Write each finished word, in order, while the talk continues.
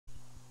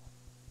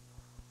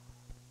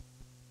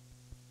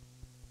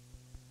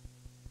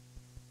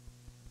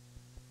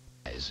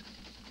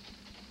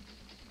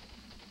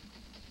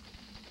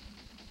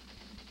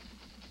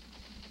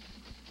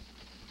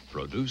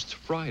produced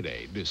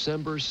Friday,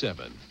 December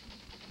 7.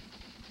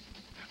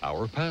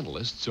 Our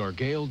panelists are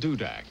Gail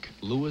Dudack,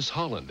 Lewis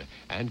Holland,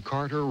 and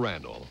Carter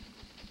Randall.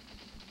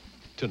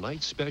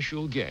 Tonight's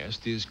special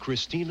guest is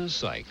Christina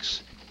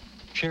Seix,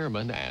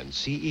 Chairman and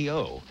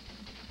CEO,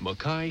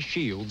 Mackay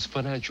Shields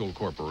Financial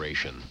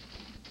Corporation.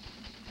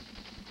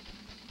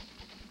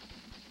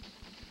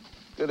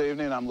 Good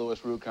evening, I'm Louis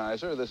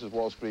Rukeyser. This is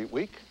Wall Street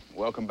Week.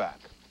 Welcome back.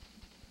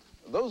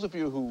 Those of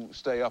you who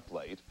stay up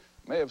late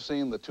may have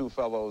seen the two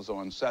fellows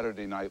on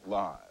Saturday Night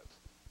Live,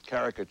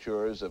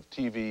 caricatures of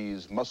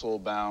TV's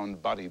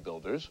muscle-bound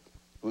bodybuilders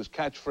whose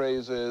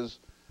catchphrase is,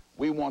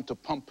 "We want to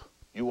pump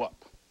you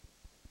up."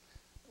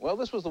 Well,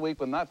 this was the week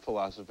when that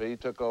philosophy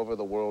took over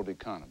the world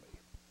economy.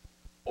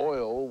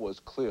 Oil was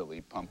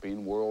clearly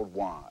pumping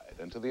worldwide,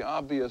 and to the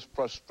obvious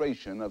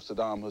frustration of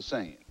Saddam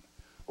Hussein,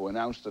 who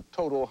announced a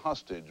total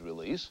hostage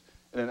release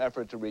in an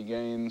effort to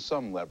regain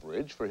some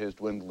leverage for his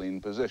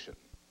dwindling position.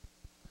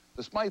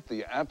 Despite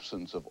the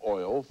absence of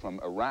oil from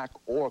Iraq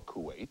or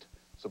Kuwait,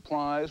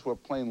 supplies were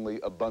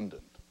plainly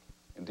abundant.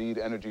 Indeed,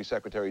 Energy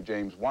Secretary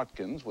James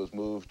Watkins was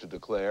moved to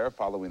declare,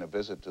 following a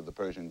visit to the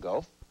Persian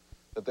Gulf,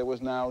 that there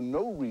was now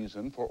no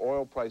reason for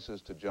oil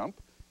prices to jump,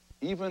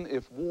 even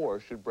if war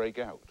should break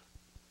out.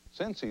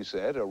 Since, he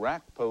said,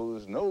 Iraq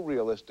posed no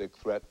realistic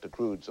threat to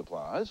crude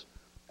supplies,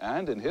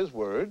 and in his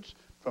words,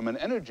 from an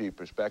energy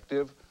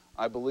perspective,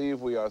 I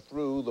believe we are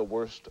through the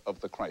worst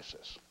of the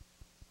crisis.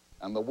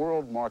 And the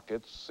world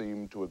markets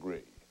seem to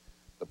agree.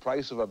 The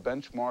price of a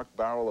benchmark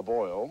barrel of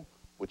oil,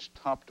 which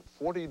topped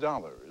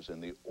 $40 in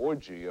the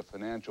orgy of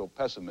financial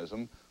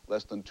pessimism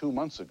less than 2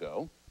 months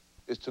ago,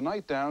 is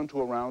tonight down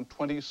to around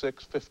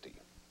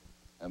 $26.50.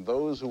 And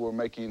those who were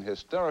making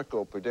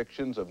hysterical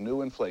predictions of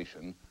new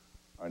inflation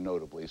are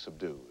notably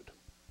subdued.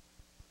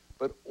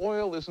 But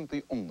oil isn't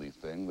the only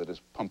thing that is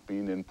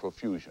pumping in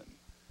profusion.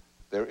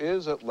 There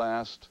is, at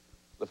last,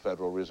 the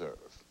Federal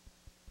Reserve.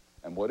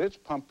 And what it's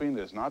pumping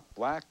is not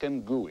black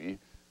and gooey,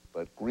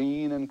 but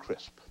green and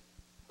crisp,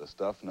 the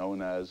stuff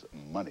known as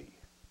money.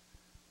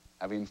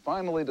 Having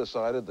finally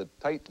decided that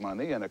tight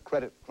money and a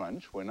credit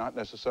crunch were not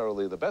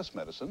necessarily the best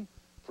medicine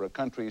for a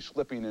country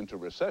slipping into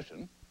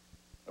recession,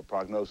 a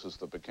prognosis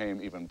that became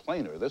even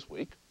plainer this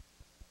week,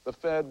 the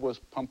Fed was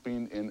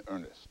pumping in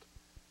earnest.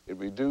 It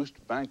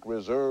reduced bank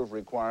reserve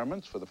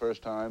requirements for the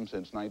first time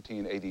since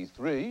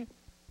 1983.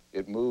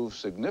 It moved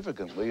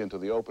significantly into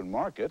the open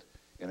market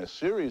in a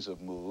series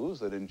of moves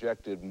that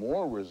injected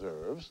more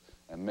reserves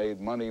and made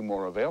money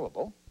more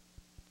available.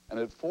 And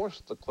it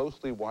forced the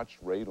closely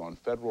watched rate on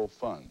federal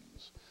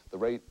funds, the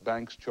rate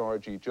banks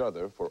charge each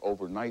other for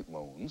overnight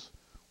loans,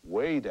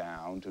 way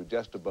down to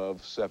just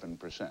above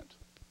 7%.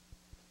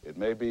 It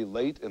may be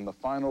late in the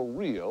final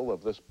reel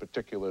of this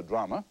particular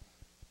drama,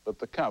 but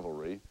the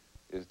cavalry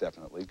is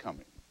definitely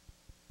coming.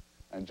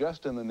 And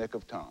just in the nick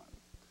of time,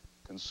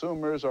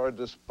 consumers are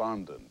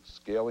despondent,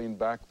 scaling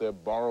back their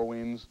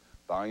borrowings,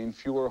 buying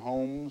fewer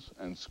homes,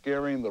 and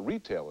scaring the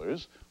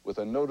retailers with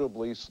a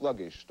notably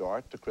sluggish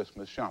start to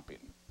Christmas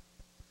shopping.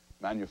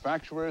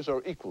 Manufacturers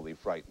are equally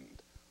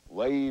frightened,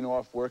 laying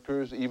off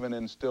workers even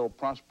in still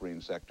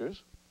prospering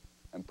sectors,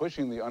 and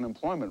pushing the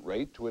unemployment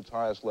rate to its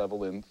highest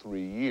level in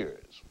 3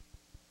 years.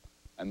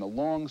 And the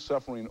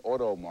long-suffering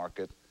auto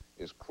market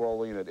is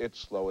crawling at its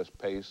slowest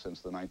pace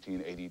since the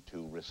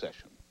 1982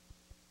 recession.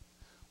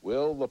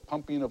 Will the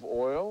pumping of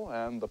oil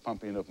and the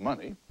pumping of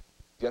money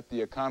get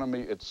the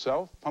economy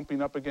itself pumping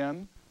up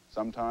again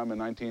sometime in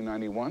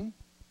 1991?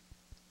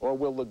 Or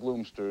will the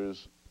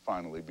gloomsters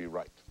finally be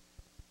right?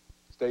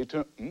 Stay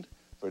tuned,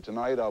 for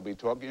tonight I'll be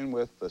talking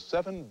with the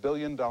 $7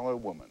 billion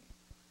woman,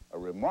 a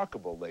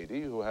remarkable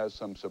lady who has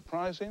some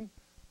surprising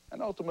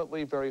and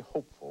ultimately very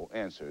hopeful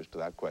answers to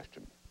that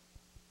question.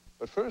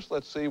 But first,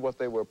 let's see what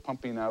they were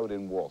pumping out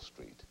in Wall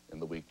Street in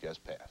the week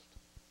just past.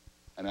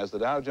 And as the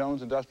Dow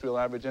Jones Industrial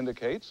Average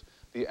indicates,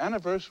 the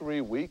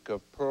anniversary week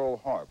of Pearl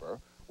Harbor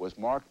was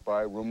marked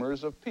by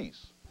rumors of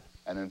peace,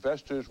 and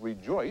investors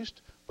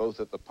rejoiced both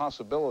at the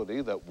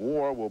possibility that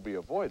war will be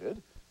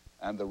avoided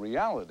and the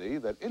reality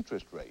that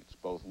interest rates,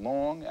 both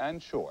long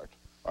and short,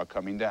 are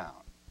coming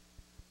down.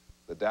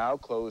 The Dow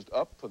closed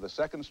up for the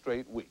second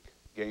straight week,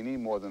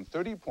 gaining more than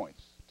 30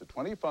 points to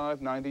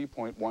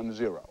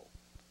 2590.10,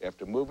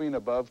 after moving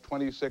above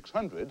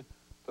 2600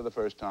 for the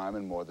first time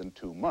in more than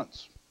 2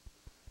 months.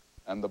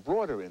 And the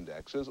broader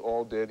indexes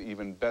all did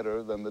even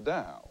better than the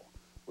Dow,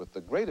 with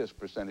the greatest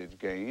percentage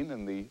gain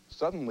in the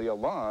suddenly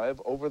alive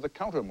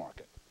over-the-counter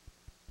market.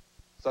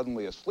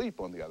 Suddenly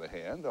asleep, on the other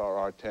hand, are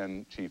our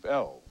 10 chief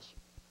elves,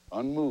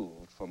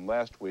 unmoved from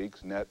last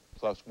week's net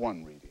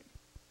 +1 reading.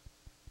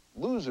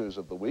 Losers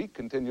of the week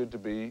continued to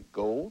be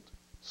gold,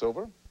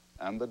 silver,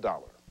 and the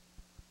dollar,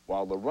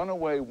 while the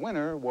runaway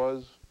winner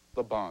was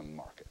the bond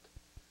market,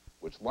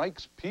 which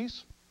likes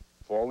peace,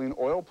 falling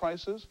oil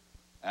prices,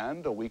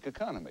 and a weak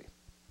economy,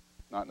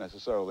 not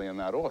necessarily in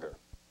that order,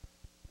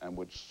 and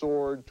which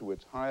soared to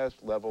its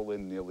highest level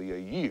in nearly a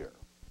year.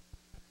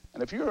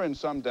 And if you're in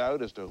some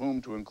doubt as to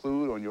whom to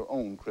include on your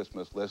own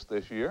Christmas list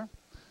this year,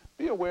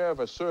 be aware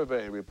of a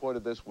survey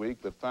reported this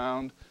week that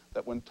found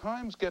that when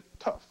times get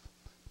tough,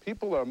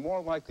 people are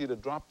more likely to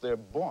drop their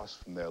boss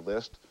from their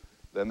list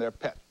than their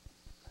pet,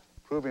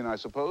 proving, I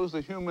suppose,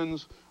 that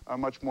humans are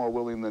much more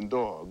willing than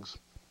dogs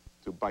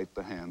to bite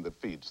the hand that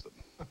feeds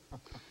them.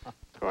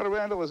 Carter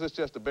Randall, is this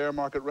just a bear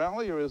market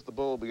rally, or is the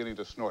bull beginning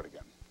to snort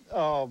again?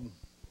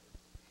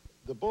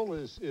 The bull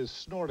is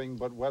snorting,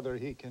 but whether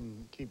he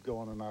can keep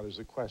going or not is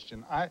a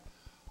question.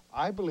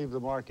 I believe the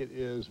market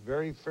is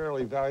very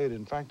fairly valued.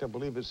 In fact, I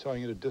believe it's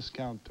selling at a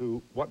discount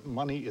to what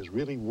money is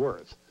really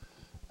worth.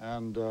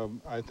 And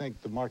I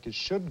think the market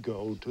should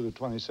go to the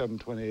 2,700,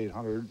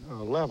 2,800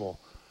 level.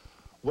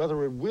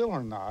 Whether it will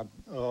or not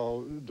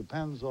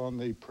depends on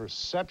the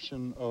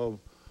perception of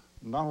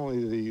not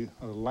only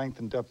the length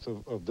and depth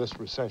of this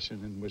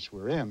recession in which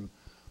we're in,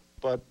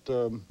 but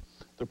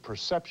the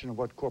perception of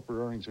what corporate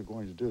earnings are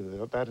going to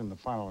do. That in the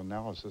final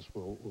analysis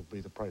will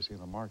be the pricing of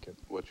the market.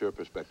 What's your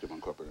perspective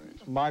on corporate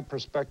earnings? My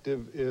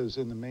perspective is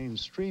in the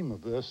mainstream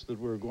of this, that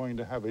we're going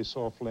to have a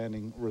soft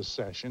landing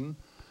recession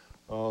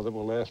that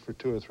will last for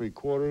 2 or 3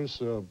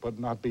 quarters, but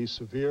not be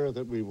severe,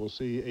 that we will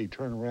see a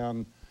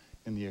turnaround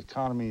in the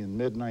economy in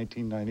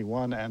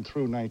mid-1991 and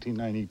through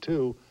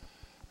 1992,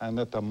 and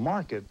that the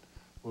market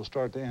will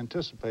start to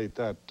anticipate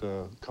that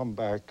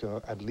comeback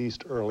at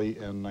least early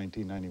in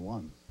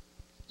 1991.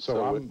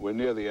 So we're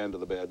near the end of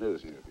the bad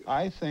news in your view?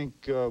 I think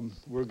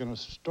we're going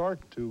to start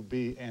to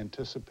be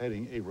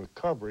anticipating a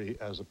recovery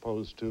as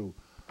opposed to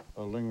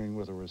lingering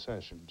with a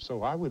recession.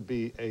 So I would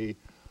be a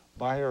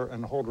buyer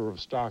and holder of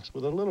stocks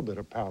with a little bit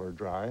of powder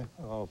dry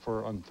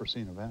for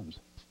unforeseen events.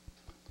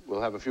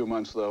 We'll have a few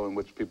months, though, in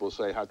which people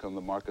say, how come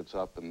the market's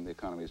up and the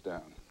economy's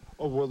down?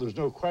 Oh, well, there's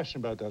no question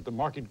about that. The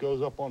market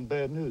goes up on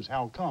bad news.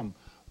 How come?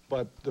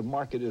 But the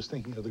market is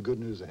thinking of the good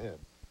news ahead.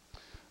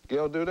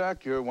 Gail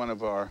Dudack, you're one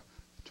of our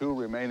 2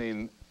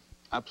 remaining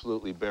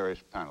absolutely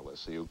bearish panelists,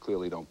 so you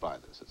clearly don't buy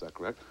this. Is that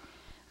correct?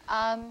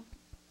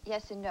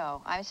 Yes and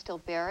no. I'm still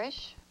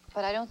bearish,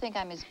 but I don't think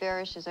I'm as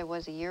bearish as I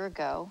was a year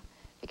ago,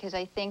 because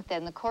I think that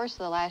in the course of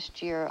the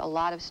last year, a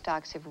lot of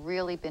stocks have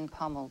really been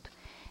pummeled.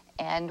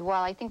 And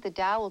while I think the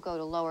Dow will go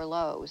to lower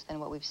lows than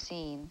what we've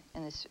seen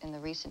in the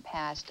recent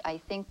past, I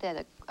think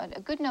that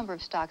a good number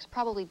of stocks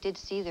probably did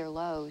see their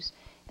lows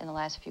in the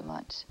last few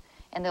months.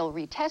 And they'll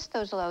retest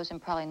those lows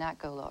and probably not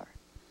go lower.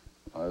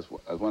 As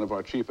one of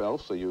our chief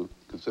elves, are you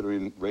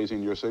considering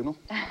raising your signal?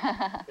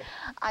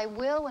 I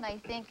will when I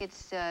think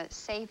it's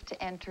safe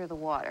to enter the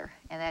water,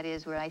 and that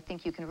is where I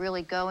think you can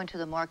really go into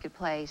the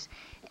marketplace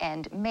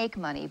and make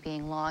money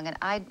being long, and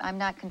I'm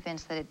not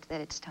convinced that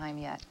it's time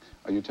yet.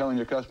 Are you telling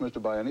your customers to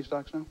buy any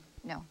stocks now?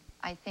 No.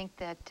 I think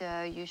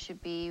that you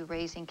should be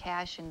raising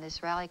cash in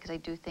this rally because I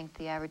do think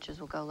the averages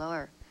will go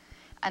lower.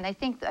 And I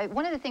think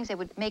one of the things that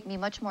would make me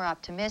much more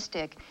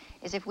optimistic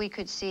is if we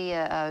could see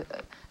a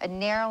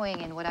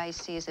narrowing in what I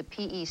see as a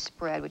PE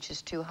spread, which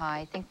is too high.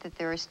 I think that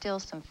there are still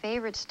some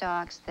favorite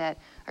stocks that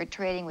are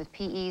trading with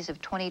PEs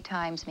of 20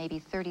 times, maybe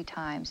 30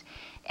 times.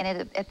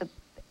 And at the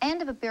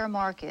end of a bear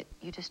market,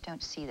 you just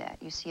don't see that.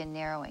 You see a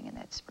narrowing in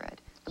that spread.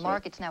 The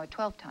market's now at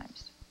 12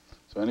 times.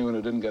 So anyone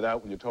who didn't get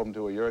out when you told them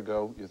to a year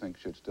ago, you think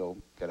should still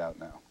get out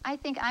now? I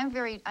think I'm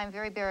very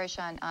bearish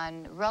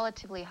on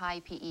relatively high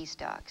PE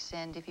stocks,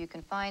 and if you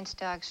can find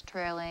stocks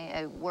trading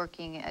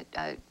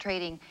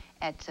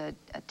at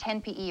a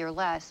 10 PE or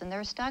less, and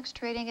there are stocks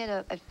trading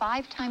at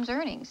 5 times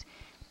earnings,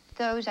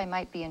 those I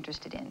might be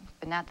interested in,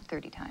 but not the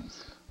 30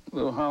 times.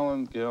 Well,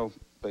 Holland, Gail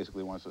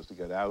basically wants us to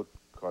get out.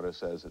 Carter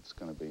says it's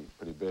going to be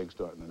pretty big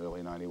starting in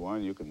early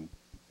 '91. You can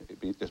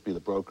just be the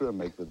broker and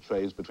make the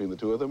trades between the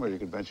 2 of them, or you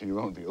can venture your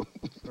own view.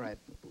 Right.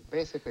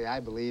 Basically, I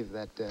believe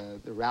that the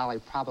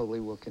rally probably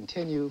will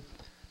continue.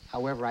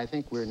 However, I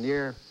think we're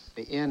near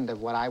the end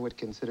of what I would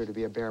consider to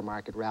be a bear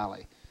market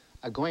rally.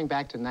 Going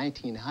back to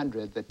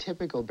 1900, the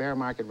typical bear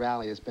market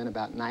rally has been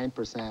about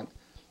 9%,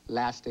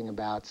 lasting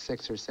about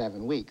 6 or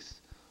 7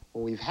 weeks.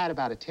 Well, we've had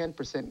about a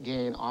 10%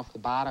 gain off the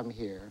bottom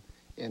here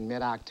in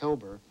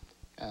mid-October,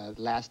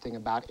 lasting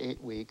about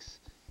 8 weeks.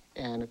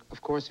 And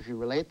of course, if you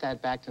relate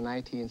that back to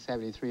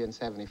 1973 and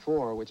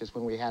 74, which is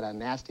when we had a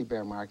nasty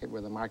bear market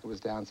where the market was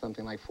down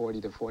something like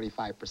 40 to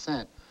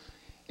 45%.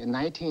 In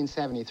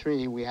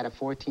 1973, we had a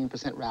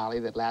 14% rally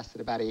that lasted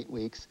about 8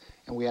 weeks,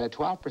 and we had a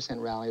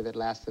 12% rally that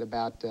lasted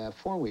about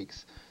 4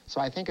 weeks. So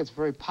I think it's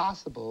very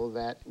possible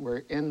that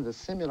we're in the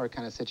similar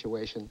kind of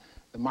situation.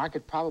 The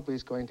market probably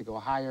is going to go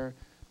higher.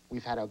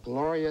 We've had a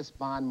glorious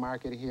bond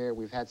market here.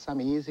 We've had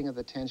some easing of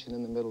the tension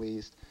in the Middle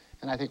East.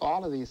 And I think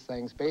all of these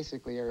things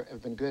basically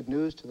have been good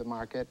news to the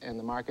market, and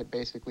the market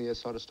basically is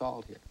sort of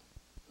stalled here.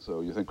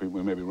 So you think we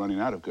may be running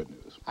out of good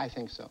news? I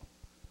think so.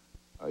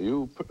 Are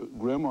you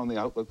grim on the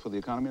outlook for the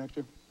economy next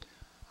year?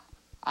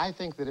 I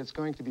think that it's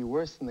going to be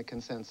worse than the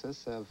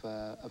consensus of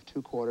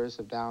 2 quarters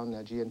of down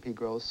GNP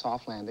growth,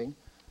 soft landing.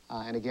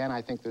 And again,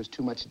 I think there's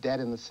too much debt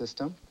in the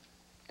system.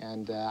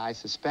 And I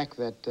suspect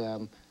that,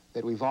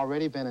 that we've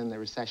already been in the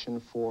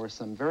recession for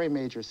some very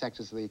major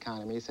sectors of the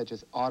economy, such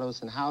as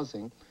autos and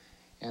housing.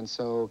 And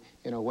so,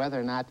 whether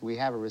or not we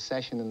have a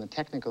recession in the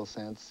technical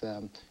sense,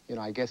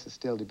 I guess it's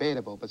still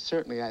debatable. But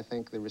certainly, I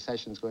think the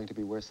recession is going to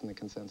be worse than the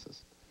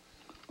consensus.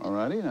 All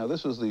righty. Now,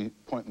 this is the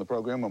point in the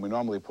program when we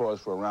normally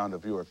pause for a round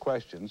of viewer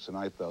questions.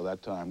 Tonight, though,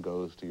 that time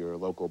goes to your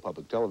local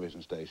public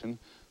television station,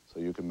 so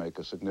you can make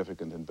a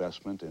significant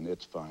investment in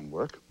its fine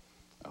work.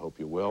 I hope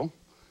you will.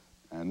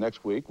 And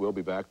next week, we'll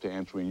be back to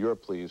answering your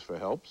pleas for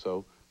help,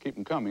 so keep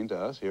them coming to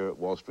us here at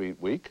Wall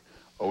Street Week,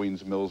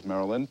 Owings Mills,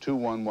 Maryland,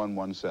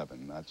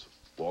 21117. That's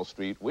Wall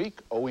Street Week,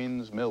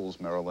 Owings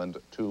Mills, Maryland,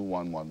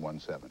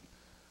 21117.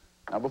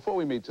 Now, before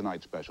we meet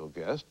tonight's special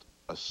guest,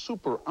 a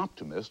super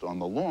optimist on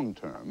the long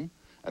term,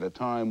 at a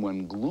time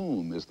when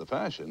gloom is the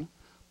fashion,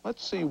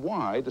 let's see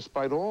why,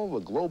 despite all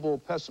the global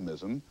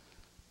pessimism,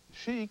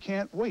 she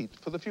can't wait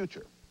for the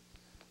future.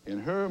 In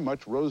her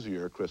much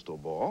rosier crystal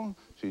ball,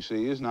 she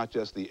sees not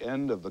just the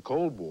end of the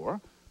Cold War,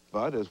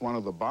 but as one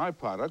of the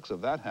byproducts of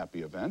that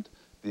happy event,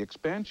 the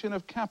expansion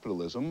of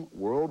capitalism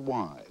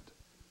worldwide.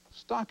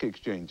 Stock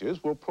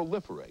exchanges will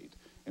proliferate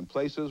in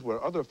places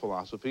where other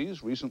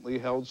philosophies recently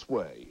held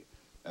sway,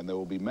 and there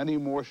will be many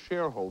more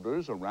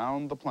shareholders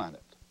around the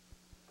planet.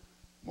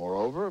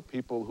 Moreover,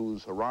 people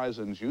whose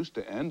horizons used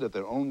to end at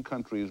their own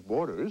country's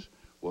borders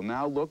will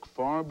now look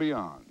far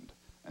beyond,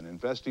 and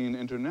investing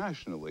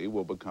internationally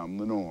will become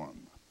the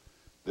norm.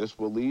 This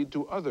will lead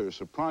to other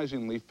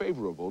surprisingly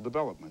favorable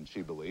developments,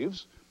 she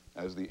believes,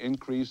 as the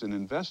increase in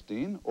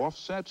investing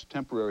offsets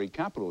temporary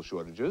capital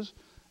shortages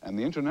and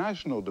the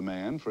international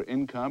demand for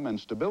income and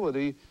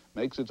stability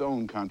makes its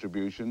own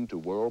contribution to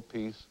world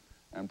peace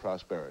and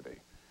prosperity.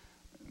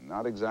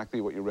 Not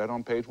exactly what you read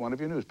on page 1 of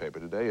your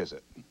newspaper today, is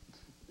it?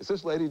 Is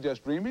this lady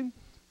just dreaming,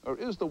 or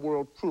is the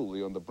world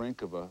truly on the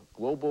brink of a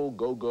global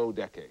go-go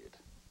decade?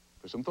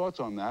 For some thoughts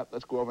on that,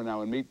 let's go over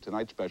now and meet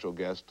tonight's special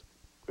guest,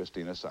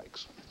 Christina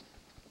Seix.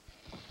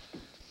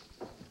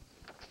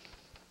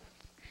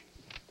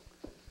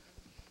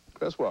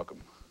 Chris,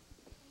 welcome.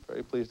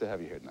 Very pleased to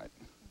have you here tonight.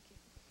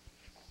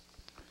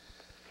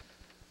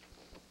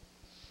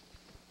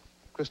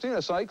 Christina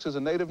Seix is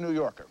a native New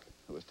Yorker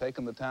who has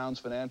taken the town's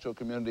financial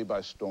community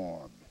by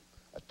storm.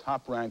 A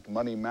top-ranked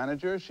money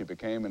manager, she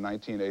became in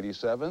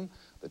 1987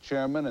 the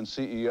chairman and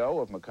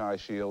CEO of Mackay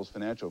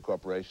Financial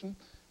Corporation,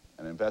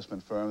 an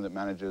investment firm that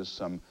manages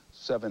some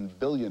 $7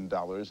 billion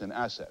in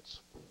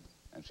assets.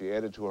 And she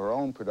added to her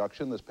own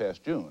production this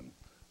past June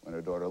when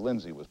her daughter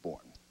Lindsay was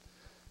born.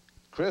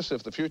 Chris,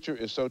 if the future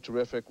is so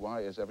terrific,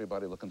 why is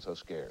everybody looking so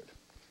scared?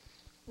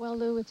 Well,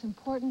 Lou, it's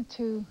important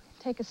to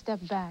take a step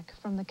back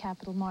from the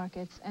capital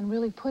markets and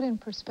really put in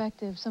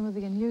perspective some of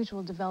the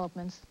unusual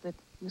developments that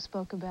you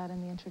spoke about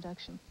in the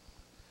introduction.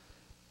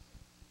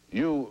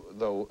 You,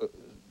 though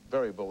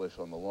very bullish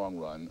on the long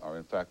run, are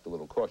in fact a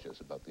little cautious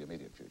about the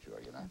immediate future,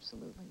 are you not?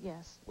 Absolutely,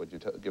 yes. Would you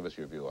give us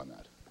your view on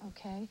that?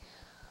 Okay.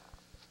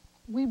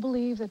 We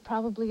believe that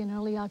probably in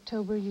early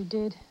October you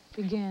did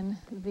begin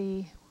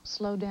the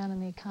slowdown in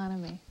the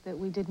economy, that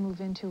we did move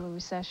into a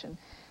recession,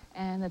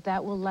 and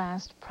that will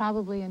last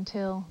probably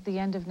until the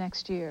end of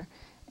next year.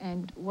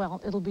 And,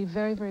 well, it'll be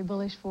very, very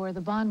bullish for the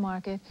bond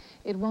market.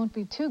 It won't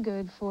be too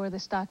good for the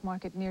stock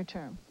market near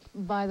term.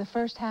 By the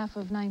first half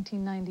of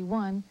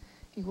 1991,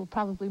 you will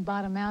probably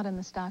bottom out in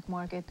the stock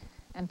market,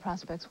 and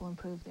prospects will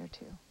improve there,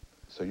 too.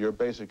 So your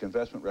basic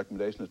investment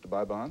recommendation is to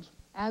buy bonds?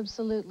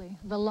 Absolutely.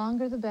 The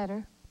longer, the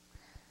better.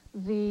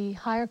 The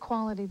higher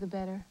quality, the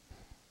better.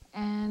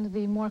 And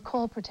the more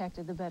call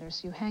protected, the better.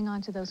 So you hang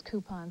on to those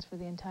coupons for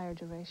the entire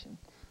duration.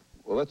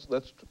 Well,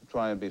 let's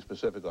try and be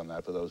specific on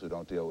that for those who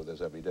don't deal with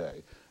this every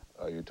day.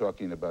 Are you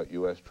talking about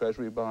U.S.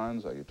 Treasury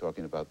bonds? Are you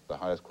talking about the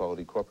highest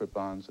quality corporate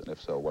bonds? And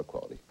if so, what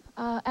quality?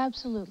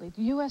 Absolutely.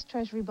 U.S.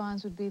 Treasury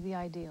bonds would be the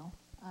ideal.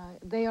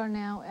 They are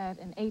now at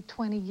an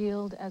 8.20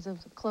 yield as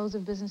of the close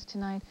of business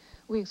tonight.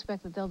 We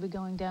expect that they'll be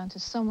going down to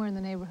somewhere in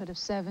the neighborhood of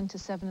 7 to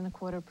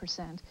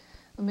 7.25%.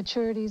 The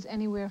maturities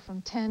anywhere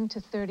from 10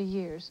 to 30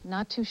 years,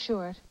 not too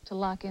short to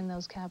lock in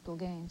those capital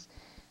gains.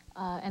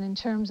 And in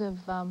terms of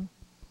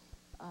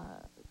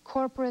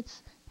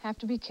corporates, have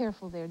to be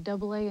careful there.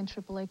 AA and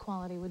AAA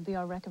quality would be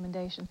our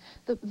recommendation.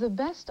 The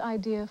best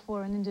idea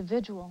for an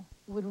individual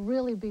would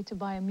really be to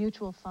buy a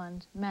mutual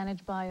fund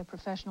managed by a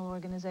professional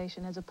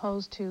organization as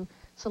opposed to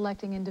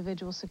selecting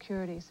individual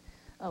securities.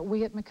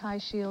 We at Mackay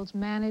Shields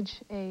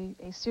manage a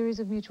series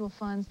of mutual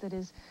funds that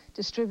is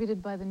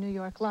distributed by the New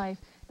York Life,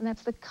 and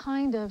that's the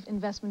kind of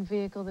investment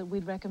vehicle that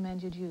we'd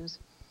recommend you'd use.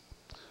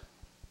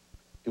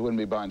 You wouldn't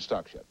be buying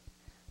stocks yet?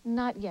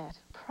 Not yet.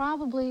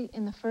 Probably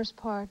in the first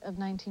part of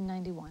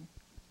 1991.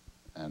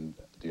 And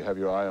do you have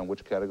your eye on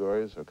which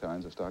categories or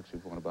kinds of stocks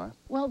you want to buy?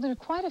 Well, there are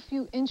quite a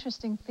few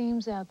interesting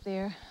themes out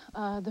there.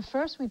 The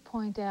first we'd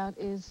point out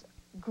is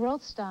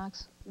growth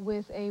stocks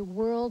with a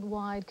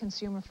worldwide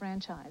consumer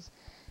franchise.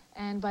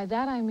 And by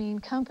that I mean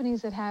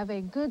companies that have a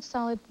good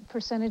solid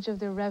percentage of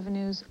their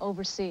revenues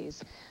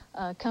overseas.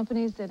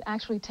 Companies that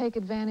actually take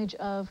advantage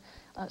of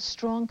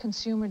strong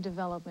consumer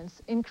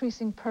developments,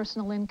 increasing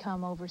personal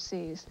income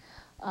overseas,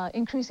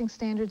 increasing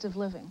standards of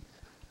living.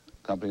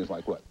 Companies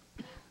like what?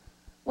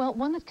 Well,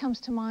 one that comes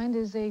to mind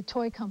is a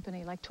toy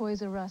company like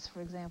Toys R Us,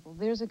 for example.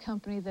 There's a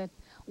company that,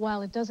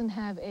 while it doesn't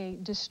have a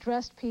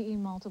distressed PE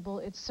multiple,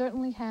 it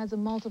certainly has a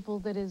multiple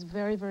that is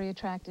very, very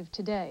attractive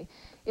today.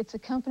 It's a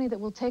company that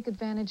will take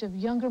advantage of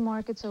younger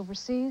markets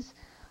overseas,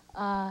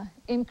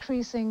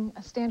 increasing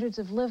standards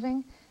of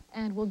living,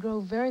 and will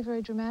grow very,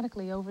 very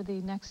dramatically over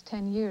the next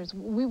 10 years.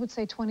 We would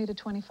say 20 to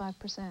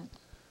 25%.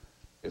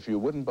 If you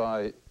wouldn't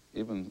buy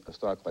even a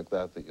stock like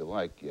that you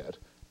like yet,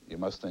 you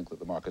must think that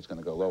the market's going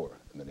to go lower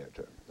in the near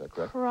term. Is that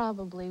correct?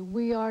 Probably.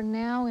 We are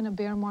now in a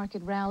bear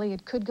market rally.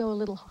 It could go a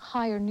little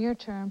higher near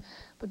term,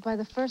 but by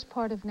the first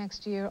part of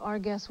next year, our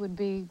guess would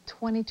be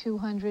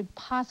 2,200,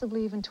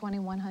 possibly even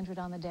 2,100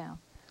 on the Dow.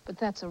 But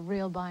that's a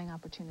real buying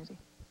opportunity.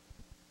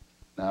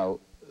 Now,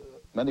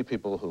 many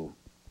people who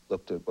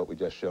looked at what we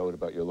just showed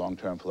about your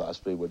long-term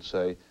philosophy would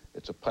say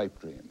it's a pipe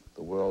dream.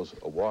 The world's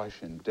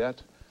awash in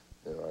debt.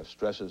 There are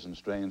stresses and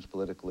strains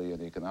politically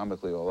and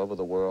economically all over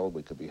the world.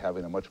 We could be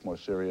having a much more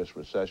serious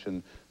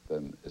recession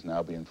than is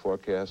now being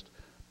forecast.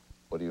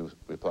 What do you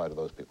reply to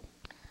those people?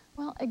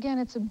 Well, again,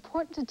 it's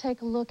important to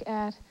take a look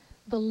at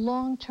the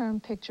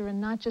long-term picture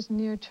and not just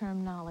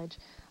near-term knowledge.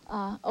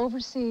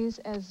 Overseas,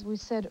 as we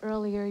said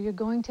earlier, you're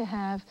going to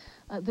have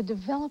the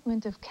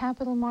development of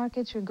capital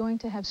markets. You're going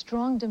to have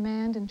strong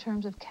demand in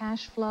terms of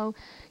cash flow.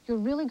 You're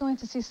really going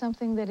to see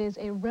something that is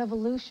a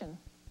revolution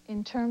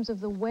in terms of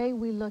the way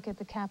we look at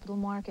the capital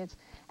markets.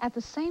 At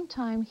the same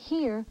time,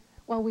 here,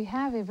 while we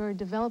have a very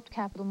developed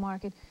capital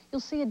market,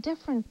 you'll see a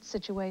different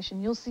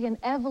situation. You'll see an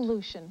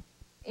evolution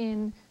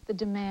in the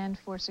demand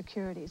for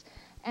securities.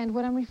 And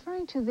what I'm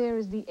referring to there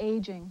is the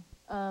aging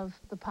of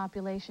the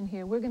population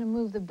here. We're going to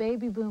move the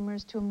baby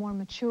boomers to a more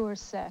mature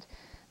set.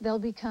 They'll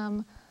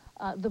become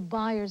the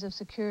buyers of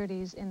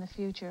securities in the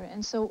future.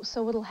 And so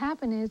what'll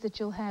happen is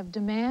that you'll have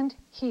demand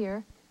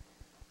here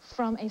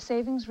from a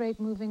savings rate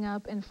moving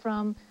up and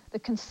from the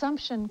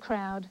consumption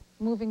crowd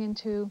moving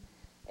into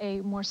a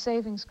more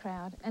savings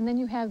crowd. And then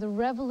you have the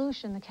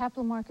revolution, the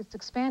capital markets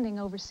expanding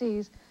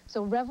overseas.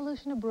 So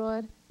revolution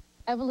abroad,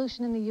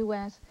 evolution in the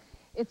U.S.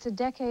 It's a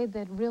decade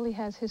that really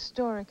has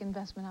historic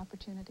investment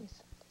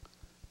opportunities.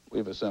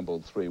 We've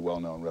assembled three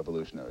well-known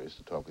revolutionaries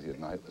to talk with you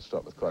tonight. Let's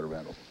start with Carter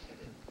Randall.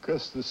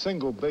 Chris, the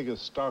single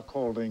biggest stock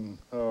holding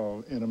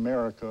in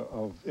America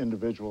of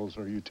individuals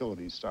are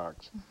utility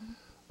stocks.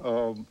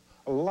 Mm-hmm.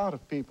 A lot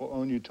of people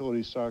own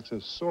utility stocks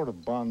as sort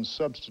of bond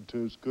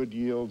substitutes, good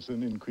yields,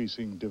 and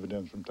increasing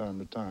dividends from time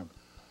to time.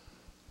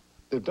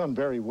 They've done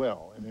very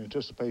well in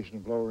anticipation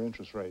of lower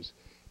interest rates.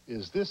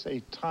 Is this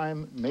a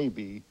time,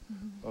 maybe,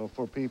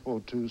 for people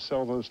to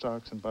sell those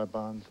stocks and buy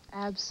bonds?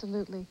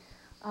 Absolutely.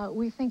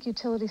 We think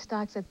utility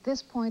stocks at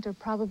this point are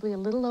probably a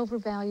little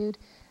overvalued.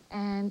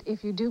 And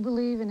if you do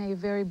believe in a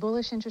very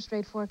bullish interest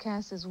rate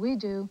forecast, as we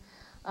do,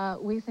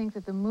 we think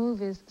that the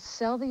move is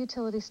sell the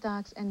utility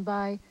stocks and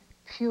buy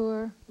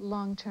pure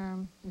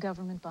long-term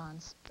government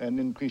bonds. And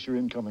increase your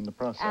income in the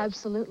process.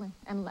 Absolutely,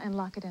 and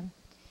lock it in.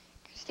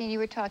 Christine, you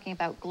were talking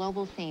about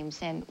global themes,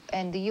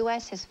 and the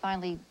U.S. has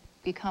finally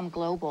become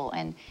global.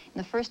 And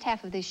in the first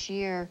half of this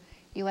year,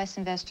 U.S.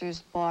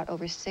 investors bought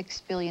over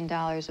 $6 billion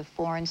of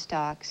foreign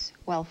stocks,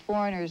 while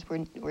foreigners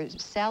were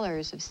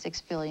sellers of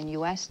 $6 billion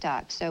U.S.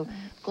 stocks. So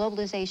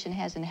globalization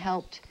hasn't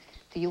helped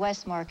the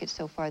U.S. market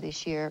so far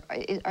this year.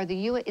 Is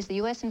the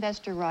U.S.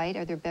 investor right?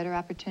 Are there better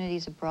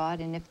opportunities abroad?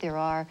 And if there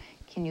are,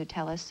 can you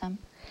tell us some?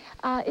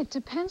 It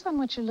depends on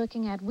what you're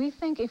looking at. We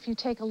think if you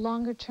take a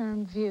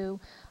longer-term view,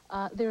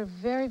 there are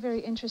very,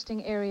 very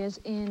interesting areas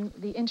in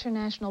the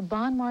international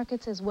bond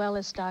markets as well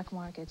as stock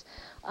markets.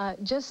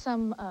 Just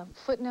some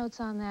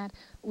footnotes on that.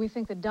 We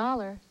think the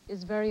dollar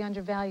is very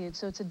undervalued,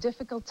 so it's a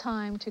difficult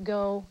time to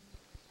go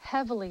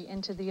heavily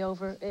into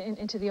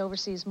the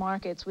overseas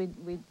markets. We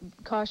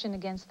caution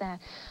against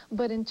that.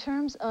 But in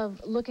terms of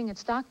looking at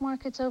stock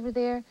markets over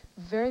there,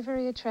 very,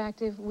 very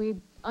attractive. We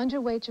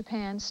underweight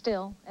Japan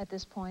still at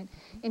this point.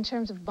 In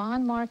terms of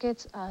bond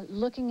markets,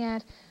 looking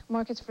at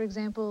markets, for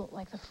example,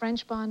 like the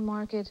French bond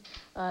market,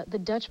 the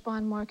Dutch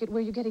bond market,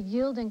 where you get a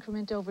yield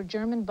increment over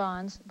German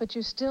bonds, but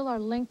you still are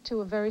linked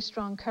to a very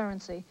strong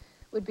currency,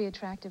 would be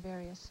attractive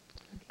areas.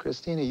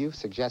 Christina, you've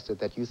suggested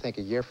that you think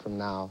a year from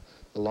now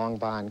the long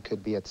bond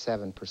could be at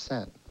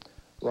 7%.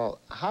 Well,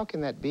 how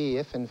can that be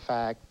if, in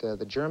fact,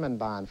 the German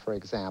bond, for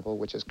example,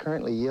 which is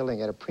currently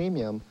yielding at a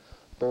premium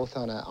both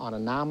on a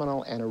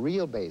nominal and a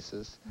real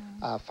basis,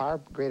 far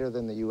greater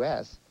than the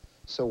U.S.,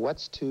 so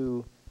what's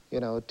to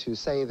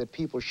say that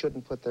people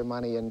shouldn't put their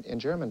money in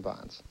German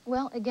bonds?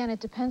 Well, again,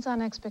 it depends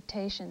on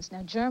expectations.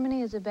 Now,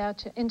 Germany is about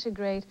to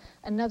integrate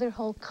another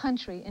whole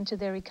country into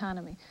their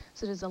economy.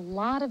 So there's a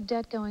lot of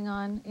debt going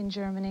on in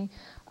Germany.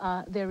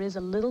 There is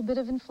a little bit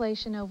of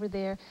inflation over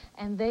there,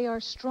 and they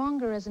are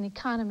stronger as an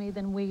economy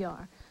than we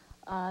are.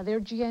 Their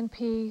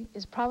GNP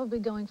is probably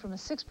going from a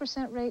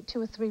 6% rate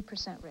to a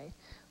 3% rate.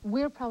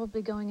 We're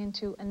probably going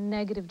into a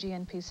negative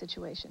GNP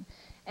situation.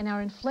 And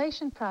our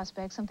inflation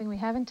prospects, something we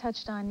haven't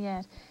touched on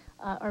yet,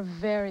 are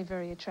very,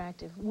 very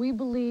attractive. We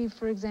believe,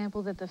 for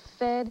example, that the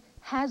Fed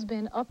has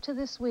been, up to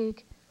this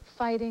week,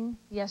 fighting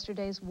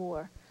yesterday's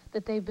war.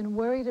 that they've been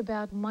worried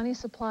about money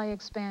supply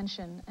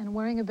expansion and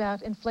worrying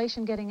about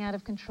inflation getting out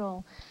of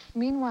control.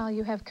 Meanwhile,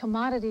 you have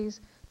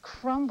commodities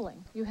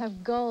crumbling. You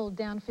have gold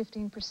down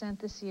 15%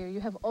 this year. You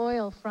have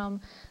oil from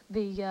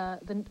the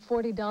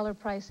 $40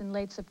 price in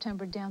late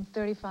September down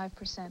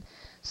 35%.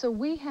 So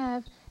we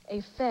have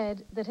a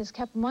Fed that has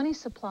kept money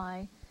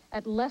supply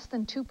at less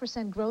than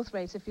 2% growth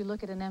rates, if you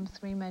look at an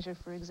M3 measure,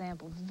 for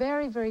example.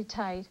 Very, very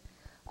tight.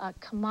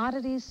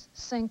 Commodities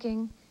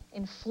sinking,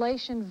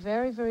 inflation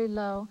very, very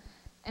low,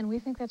 and we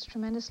think that's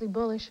tremendously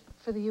bullish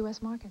for the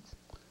U.S. markets.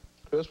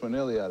 Chris, we're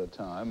nearly out of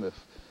time. If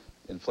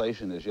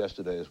inflation is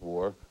yesterday's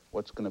war,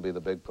 what's going to be the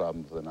big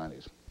problem for the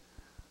 90s?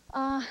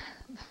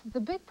 The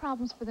big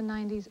problems for the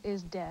 90s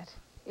is debt.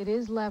 It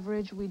is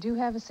leverage. We do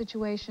have a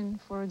situation,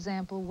 for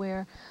example,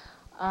 where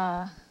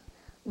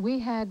we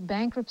had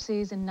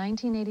bankruptcies in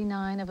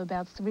 1989 of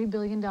about $3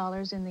 billion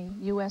in the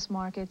U.S.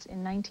 markets.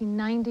 In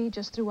 1990,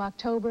 just through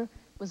October, it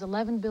was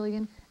 $11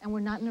 billion, and we're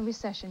not in a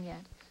recession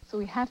yet. So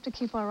we have to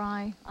keep our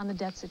eye on the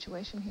debt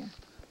situation here.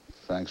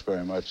 Thanks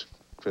very much,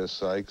 Chris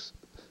Seix.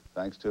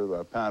 Thanks to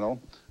our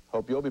panel.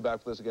 Hope you'll be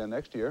back with us again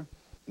next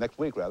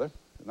week,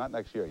 not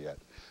next year yet,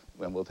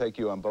 when we'll take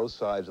you on both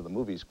sides of the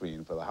movie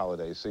screen for the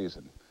holiday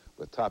season.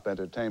 With top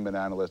entertainment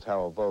analyst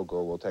Harold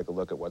Vogel, we'll take a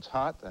look at what's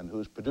hot and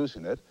who's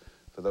producing it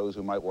for those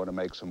who might want to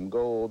make some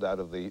gold out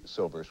of the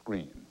silver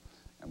screen.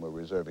 And we're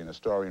reserving a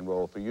starring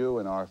role for you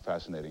in our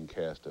fascinating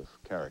cast of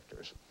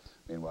characters.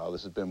 Meanwhile,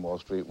 this has been Wall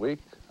Street Week.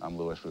 I'm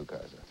Louis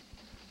Rukeyser.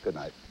 Good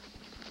night.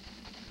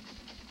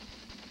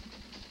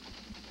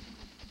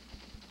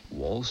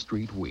 Wall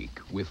Street Week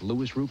with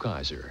Louis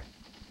Rukeyser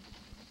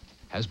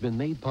has been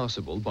made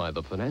possible by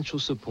the financial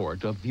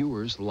support of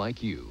viewers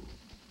like you.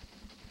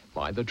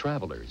 By the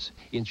Travelers,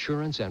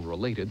 insurance and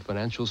related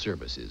financial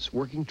services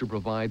working to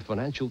provide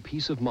financial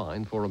peace of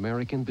mind for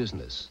American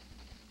business.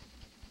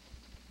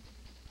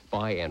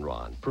 By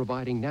Enron,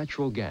 providing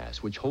natural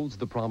gas which holds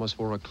the promise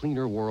for a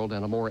cleaner world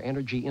and a more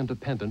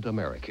energy-independent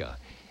America.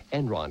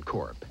 Enron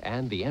Corp.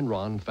 And the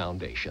Enron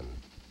Foundation.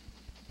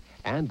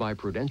 And by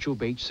Prudential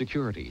Bates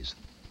Securities.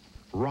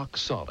 Rock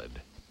solid.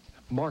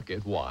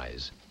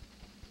 Market-wise.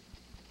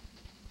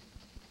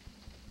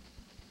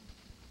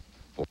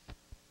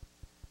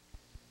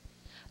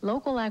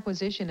 Local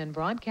acquisition and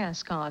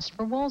broadcast costs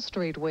for Wall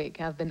Street Week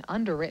have been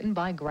underwritten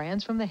by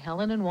grants from the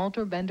Helen and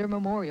Walter Bender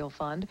Memorial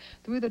Fund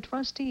through the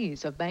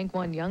trustees of Bank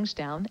One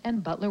Youngstown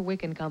and Butler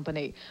Wicken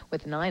Company,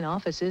 with 9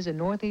 offices in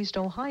Northeast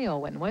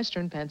Ohio and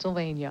Western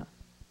Pennsylvania.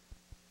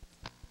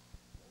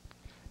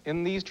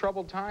 In these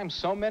troubled times,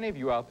 so many of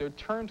you out there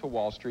turn to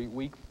Wall Street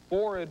Week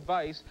for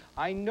advice.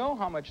 I know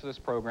how much this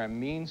program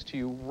means to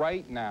you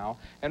right now,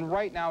 and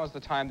right now is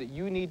the time that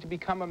you need to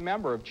become a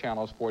member of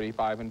Channels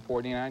 45 and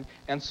 49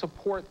 and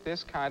support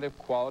this kind of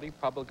quality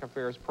public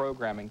affairs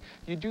programming.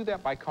 You do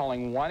that by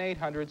calling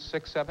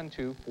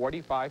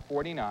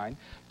 1-800-672-4549.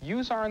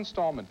 Use our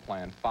installment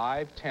plan,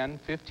 $5, $10,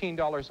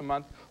 $15 a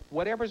month,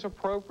 whatever's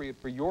appropriate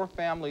for your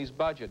family's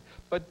budget.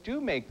 But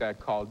do make that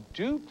call.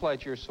 Do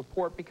pledge your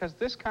support, because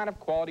this kind of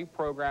quality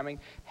programming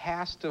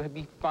has to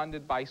be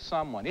funded by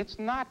someone. It's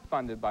not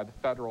funded by the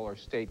federal or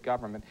state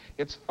government.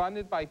 It's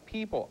funded by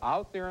people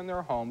out there in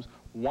their homes,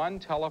 one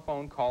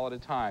telephone call at a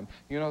time.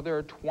 You know, there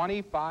are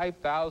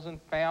 25,000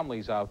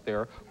 families out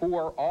there who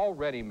are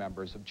already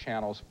members of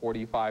Channels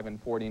 45 and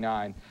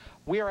 49.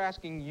 We are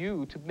asking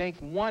you to make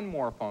one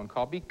more phone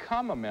call.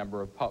 Become a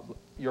member of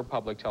your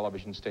public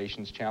television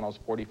stations, Channels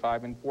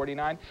 45 and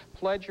 49.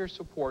 Pledge your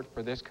support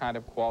for this kind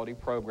of quality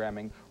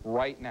programming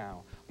right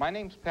now. My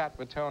name's Pat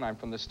Fatone. I'm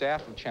from the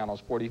staff of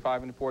Channels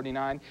 45 and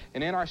 49.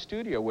 And in our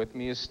studio with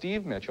me is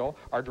Steve Mitchell,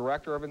 our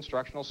Director of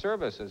Instructional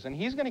Services. And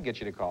he's going to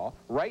get you to call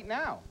right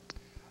now.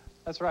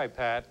 That's right,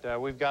 Pat.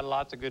 We've got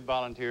lots of good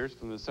volunteers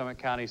from the Summit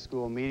County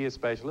School Media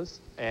Specialists,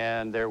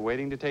 and they're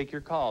waiting to take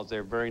your calls.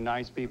 They're very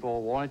nice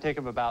people. We'll only take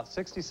them about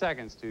 60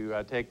 seconds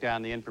to take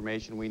down the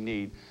information we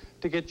need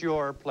to get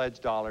your pledge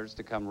dollars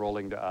to come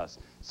rolling to us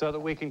so that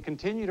we can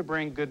continue to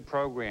bring good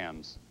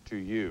programs to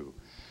you.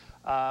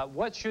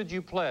 What should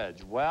you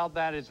pledge? Well,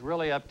 that is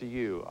really up to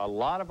you. A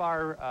lot of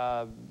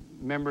our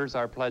members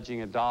are pledging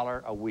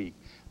 $1 a week.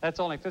 That's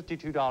only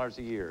 $52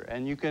 a year,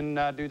 and you can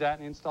do that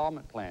in an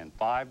installment plan,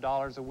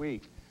 $5 a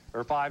week,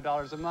 or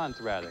 $5 a month,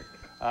 rather.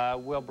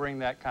 We'll bring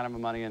that kind of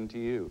money into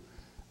you,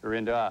 or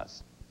into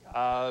us.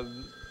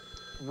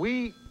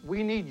 We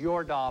need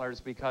your dollars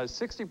because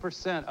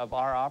 60% of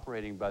our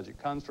operating budget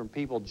comes from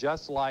people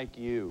just like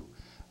you.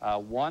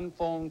 One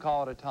phone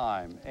call at a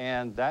time,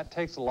 and that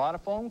takes a lot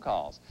of phone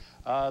calls.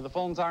 The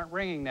phones aren't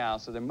ringing now,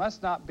 so there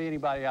must not be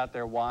anybody out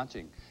there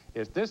watching.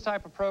 If this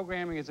type of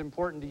programming is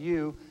important to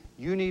you,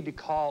 you need to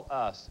call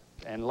us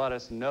and let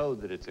us know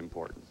that it's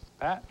important.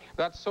 Pat?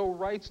 That's so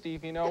right,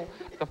 Steve. You know,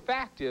 the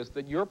fact is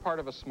that you're part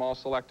of a small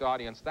select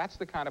audience. That's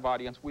the kind of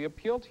audience we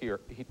appeal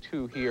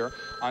to here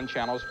on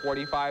Channels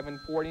 45 and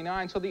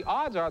 49. So the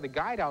odds are the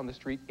guy down the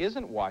street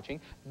isn't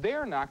watching.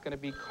 They're not going to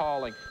be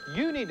calling.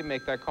 You need to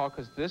make that call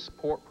because this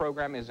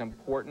program is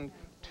important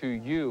to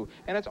you.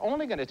 And it's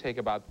only going to take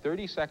about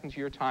 30 seconds of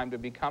your time to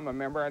become a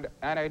member,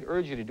 and I'd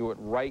urge you to do it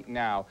right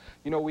now.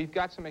 You know, we've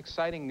got some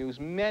exciting news.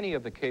 Many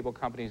of the cable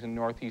companies in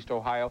Northeast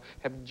Ohio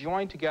have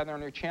joined together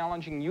and are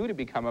challenging you to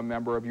become a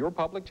member of your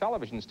public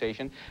television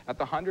station at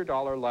the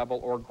 $100 level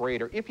or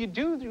greater. If you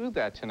do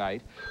that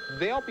tonight,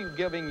 they'll be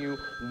giving you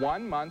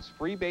 1 month's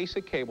free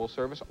basic cable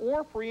service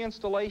or free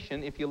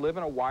installation if you live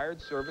in a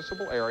wired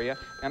serviceable area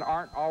and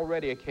aren't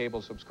already a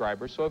cable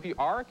subscriber. So if you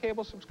are a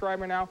cable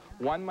subscriber now,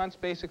 1 month's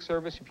basic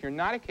service. If you're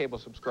not a cable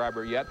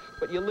subscriber yet,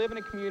 but you live in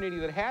a community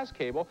that has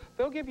cable,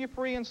 they'll give you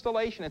free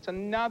installation. It's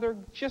another,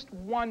 just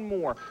one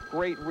more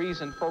great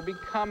reason for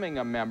becoming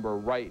a member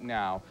right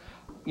now.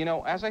 You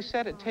know, as I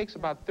said, it takes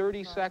about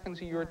 30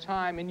 seconds of your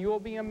time, and you'll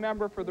be a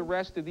member for the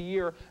rest of the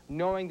year,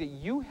 knowing that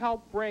you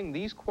help bring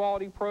these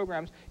quality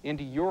programs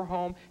into your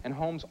home and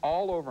homes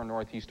all over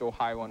Northeast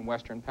Ohio and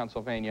Western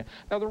Pennsylvania.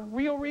 Now, the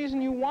real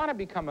reason you want to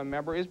become a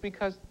member is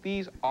because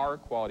these are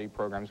quality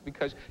programs,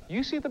 because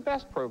you see the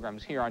best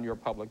programs here on your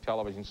public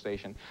television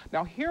station.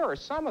 Now, here are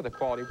some of the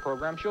quality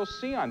programs you'll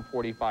see on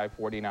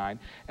 4549,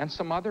 and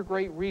some other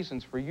great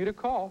reasons for you to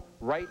call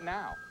right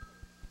now.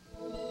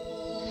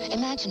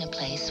 Imagine a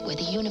place where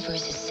the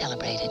universe is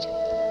celebrated,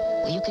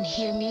 where you can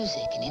hear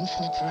music in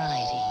infinite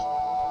variety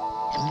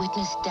and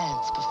witness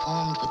dance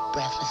performed with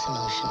breathless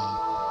emotion.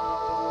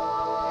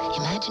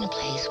 Imagine a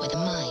place where the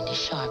mind is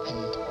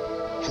sharpened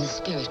and the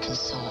spirit can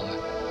soar.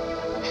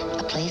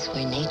 A place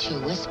where nature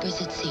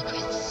whispers its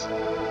secrets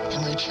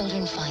and where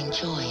children find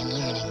joy in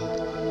learning.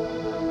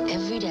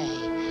 Every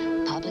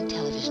day, public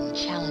television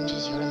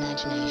challenges your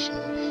imagination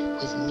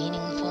with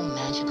meaningful,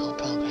 magical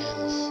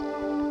programs.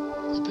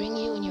 We bring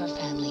you and your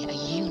family a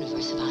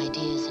universe of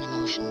ideas and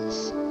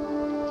emotions,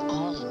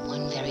 all in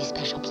one very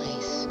special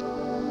place.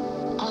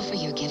 Offer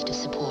your gift of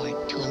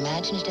support to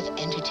imaginative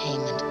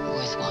entertainment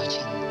worth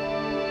watching.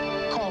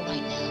 Call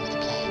right now with a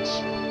pledge.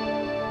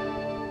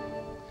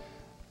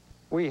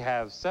 We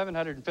have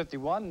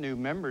 751 new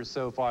members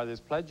so far this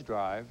pledge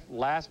drive.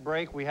 Last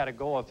break, we had a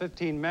goal of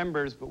 15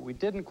 members, but we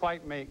didn't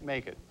quite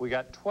make it. We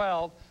got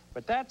 12.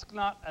 But that's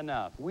not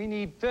enough. We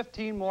need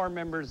 15 more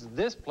members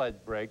this pledge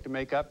break to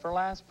make up for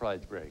last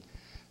pledge break.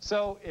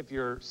 So if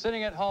you're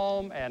sitting at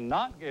home and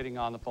not getting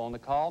on the phone to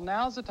call,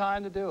 now's the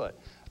time to do it.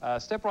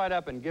 Step right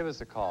up and give us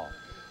a call.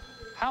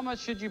 How much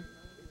should you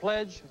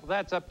pledge? Well,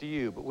 that's up to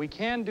you, but we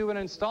can do an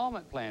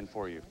installment plan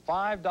for you.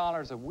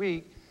 $5 a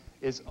week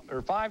is,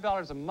 or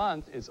 $5 a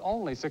month is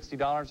only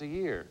 $60 a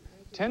year.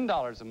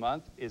 $10 a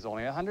month is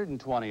only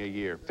 $120 a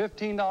year.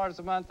 $15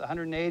 a month,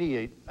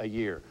 $180 a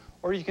year.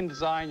 Or you can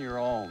design your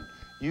own.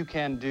 You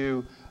can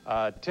do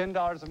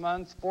 $10 a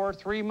month for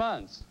 3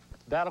 months.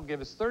 That'll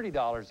give us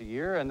 $30 a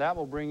year, and that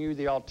will bring you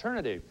the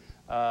alternative,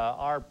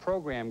 our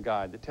program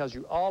guide that tells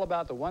you all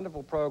about the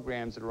wonderful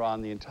programs that are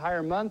on the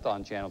entire month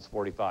on channels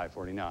 45,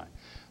 49.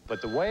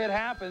 But the way it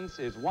happens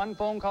is one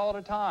phone call at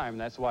a time.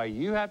 That's why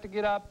you have to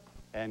get up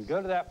and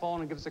go to that phone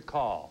and give us a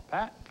call.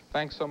 Pat?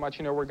 Thanks so much.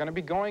 You know, we're going to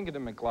be going to the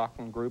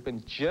McLaughlin group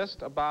in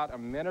just about a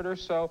minute or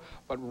so,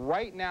 but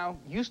right now,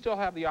 you still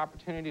have the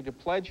opportunity to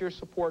pledge your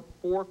support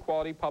for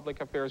quality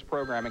public affairs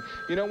programming.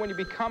 You know, when you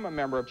become a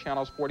member of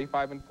channels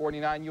 45 and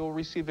 49, you'll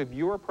receive a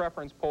viewer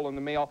preference poll in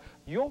the mail.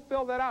 You'll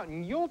fill that out,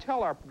 and you'll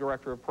tell our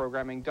director of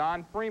programming,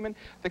 Don Freeman,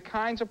 the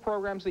kinds of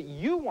programs that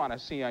you want to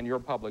see on your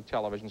public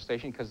television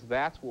station, because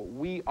that's what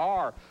we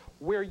are.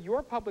 We're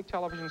your public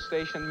television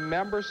station,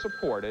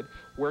 member-supported.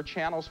 We're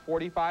channels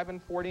 45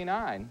 and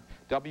 49,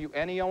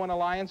 WNEO in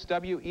Alliance,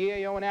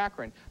 WEAO in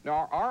Akron.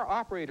 Now, our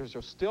operators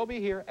will still be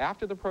here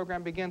after the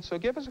program begins, so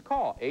give us a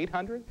call,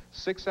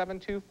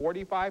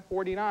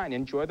 800-672-4549.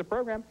 Enjoy the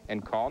program,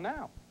 and call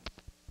now.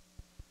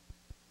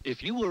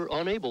 If you were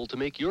unable to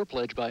make your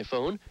pledge by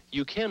phone,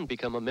 you can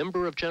become a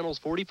member of channels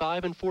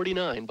 45 and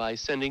 49 by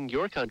sending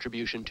your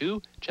contribution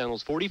to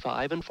channels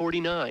 45 and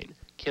 49.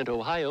 Kent,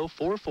 Ohio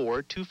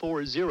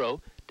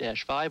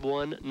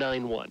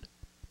 44240-5191.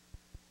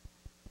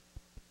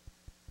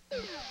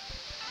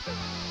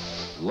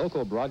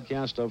 Local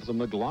broadcast of the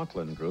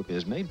McLaughlin Group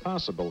is made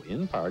possible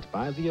in part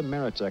by the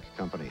Ameritech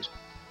companies,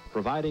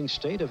 providing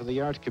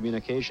state-of-the-art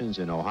communications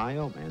in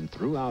Ohio and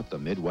throughout the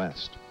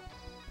Midwest.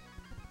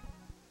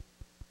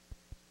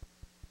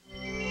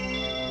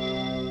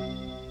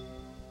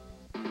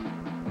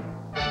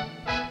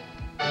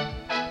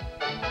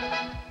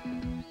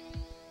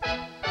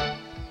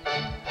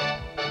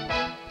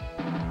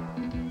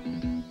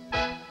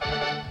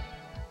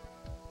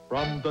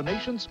 From the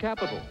nation's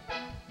capital,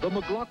 the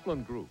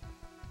McLaughlin Group,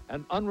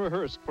 an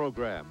unrehearsed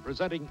program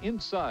presenting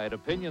inside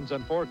opinions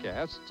and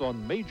forecasts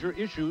on major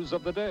issues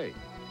of the day.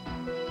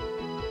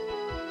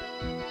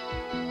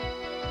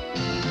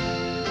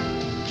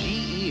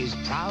 GE is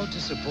proud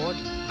to support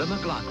the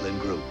McLaughlin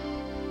Group.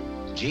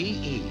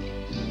 GE,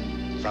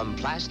 from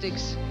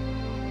plastics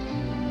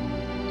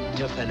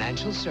to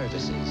financial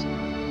services,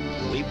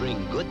 we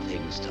bring good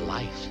things to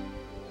life.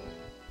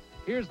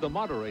 Here's the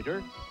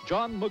moderator,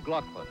 John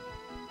McLaughlin.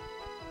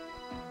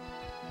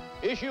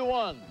 Issue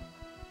 1,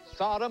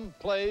 Sodom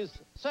plays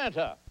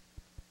Santa.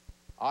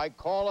 I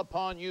call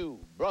upon you,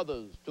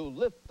 brothers, to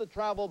lift the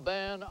travel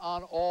ban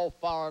on all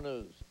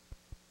foreigners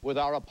with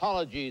our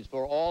apologies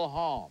for all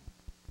harm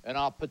and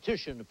our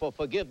petition for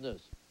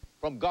forgiveness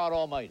from God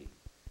Almighty.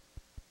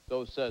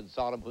 So said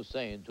Saddam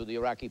Hussein to the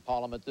Iraqi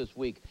parliament this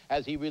week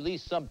as he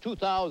released some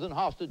 2,000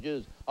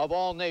 hostages of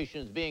all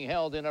nations being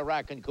held in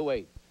Iraq and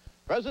Kuwait.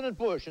 President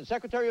Bush and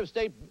Secretary of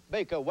State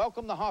Baker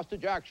welcomed the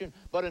hostage action,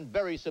 but in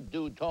very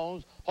subdued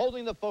tones,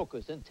 holding the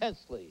focus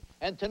intensely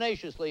and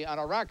tenaciously on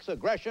Iraq's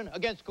aggression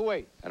against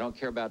Kuwait. I don't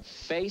care about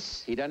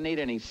face. He doesn't need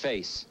any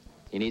face.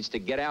 He needs to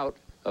get out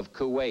of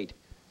Kuwait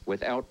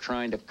without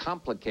trying to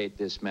complicate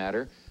this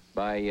matter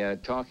by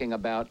talking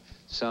about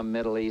some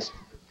Middle East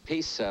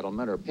peace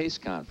settlement or peace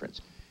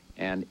conference.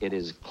 And it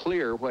is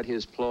clear what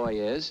his ploy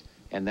is,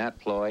 and that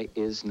ploy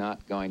is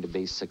not going to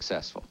be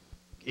successful.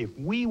 If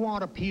we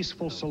want a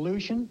peaceful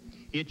solution,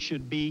 it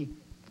should be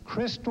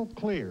crystal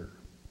clear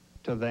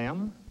to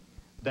them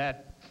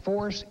that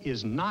force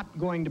is not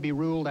going to be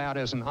ruled out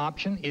as an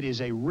option. It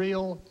is a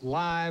real,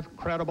 live,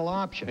 credible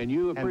option. And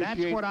you appreciate,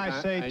 and that's what I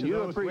say to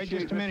those. Wait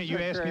just a minute. You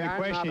asked me the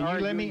question. You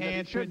let me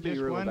answer it.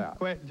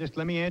 Just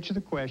let me answer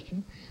the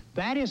question.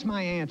 That is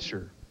my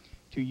answer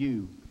to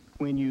you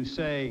when you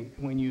say,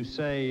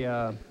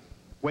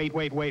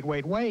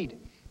 wait.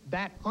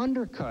 That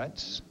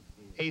undercuts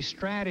a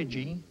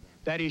strategy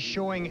that is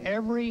showing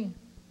every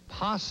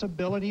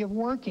possibility of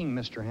working,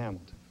 Mr.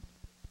 Hamilton.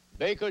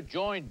 Baker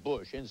joined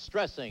Bush in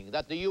stressing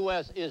that the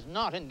U.S. is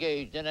not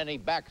engaged in any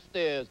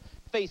backstairs,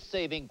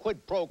 face-saving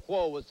quid pro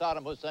quo with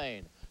Saddam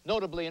Hussein,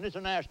 notably an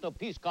international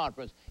peace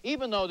conference,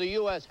 even though the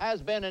U.S.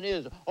 has been and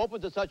is open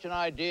to such an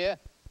idea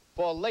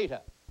for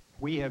later.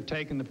 We have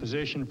taken the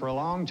position for a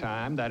long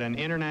time that an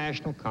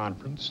international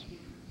conference,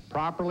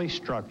 properly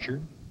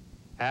structured,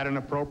 at an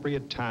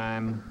appropriate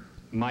time,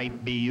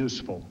 might be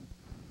useful.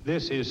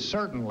 This is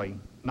certainly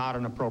not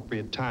an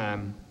appropriate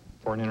time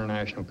for an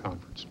international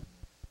conference.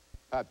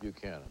 Pat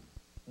Buchanan,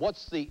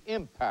 what's the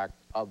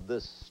impact of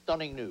this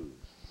stunning news?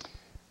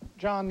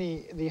 John,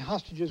 the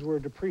hostages were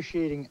a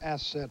depreciating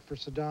asset for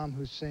Saddam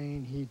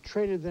Hussein. He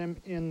traded them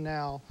in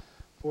now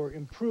for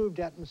improved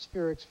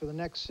atmospherics for the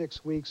next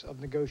 6 weeks of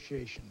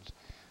negotiations.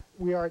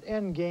 We are at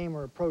end game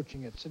or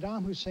approaching it.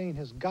 Saddam Hussein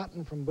has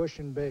gotten from Bush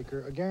and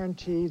Baker a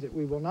guarantee that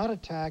we will not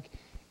attack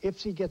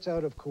if he gets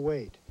out of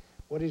Kuwait.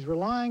 What he's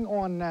relying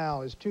on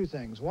now is two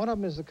things. One of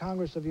them is the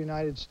Congress of the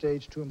United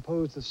States to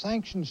impose the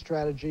sanctions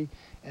strategy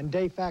and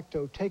de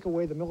facto take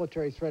away the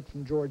military threat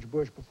from George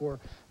Bush before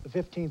the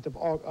 15th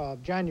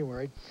of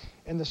January.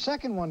 And the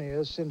second one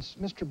is, since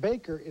Mr.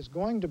 Baker is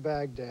going to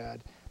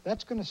Baghdad,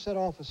 that's going to set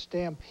off a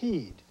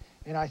stampede.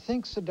 And I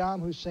think Saddam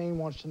Hussein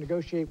wants to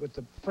negotiate with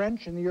the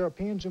French and the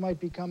Europeans who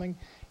might be coming,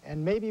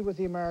 and maybe with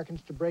the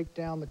Americans to break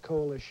down the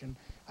coalition.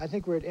 I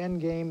think we're at end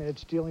game, and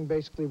it's dealing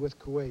basically with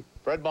Kuwait.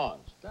 Fred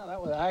Bonds. No,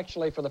 that was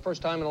actually, for the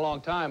first time in a long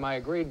time, I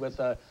agreed with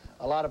a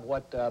lot of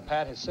what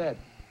Pat has said.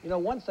 You know,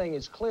 one thing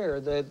is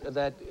clear,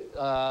 that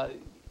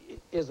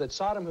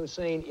Saddam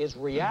Hussein is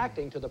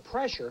reacting to the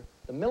pressure,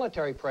 the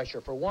military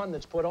pressure, for one,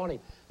 that's put on him.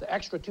 The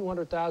extra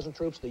 200,000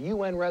 troops, the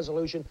UN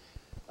resolution,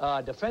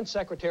 Defense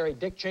Secretary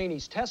Dick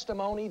Cheney's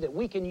testimony that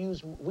we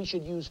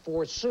should use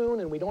force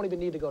soon, and we don't even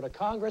need to go to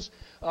Congress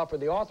for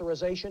the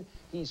authorization.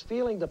 He's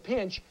feeling the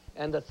pinch,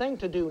 and the thing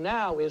to do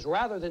now is,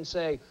 rather than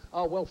say,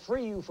 oh, we'll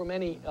free you from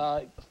any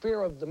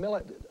fear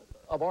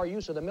of our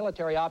use of the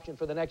military option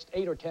for the next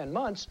 8 or 10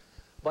 months,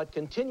 but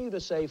continue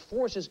to say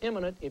force is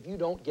imminent if you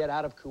don't get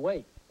out of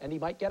Kuwait, and he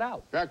might get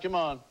out. Jack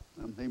Jamon.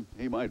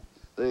 He might.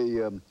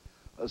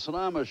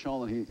 Saddam has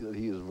shown that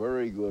he is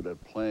very good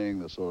at playing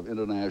the sort of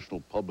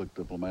international public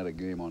diplomatic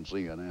game on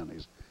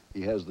CNN.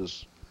 He has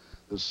this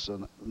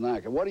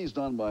knack. And what he's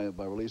done by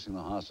releasing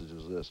the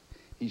hostages is this.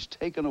 He's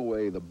taken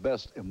away the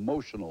best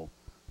emotional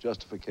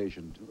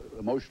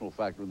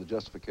factor in the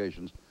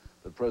justifications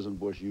that President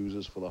Bush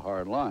uses for the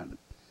hard line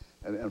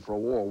and for a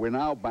war. We're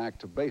now back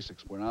to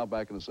basics. We're now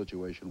back in a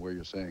situation where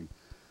you're saying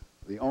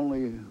the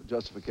only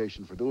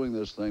justification for doing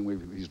this thing,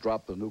 he's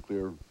dropped the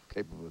nuclear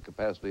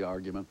capacity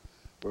argument.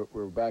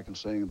 We're back in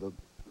saying that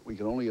we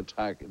can only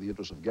attack in the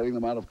interest of getting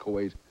them out of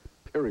Kuwait,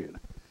 period.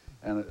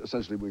 And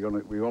essentially,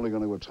 we're only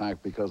going to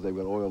attack because they've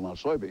got oil, not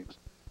soybeans,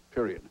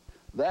 period.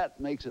 That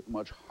makes it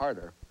much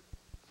harder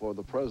for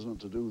the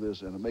president to do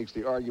this, and it makes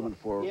the argument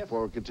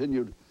for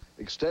continued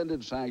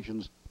extended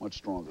sanctions much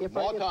stronger. If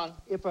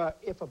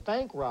a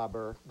bank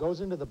robber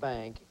goes into the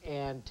bank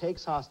and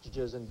takes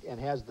hostages and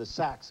has the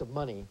sacks of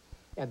money,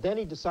 and then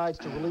he decides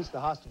to release the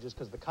hostages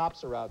because the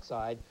cops are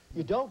outside,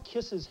 you don't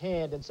kiss his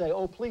hand and say,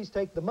 "Oh, please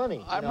take the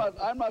money." I'm not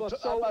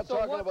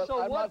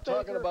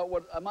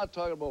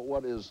talking about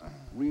what is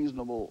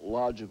reasonable,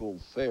 logical,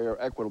 fair,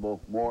 equitable.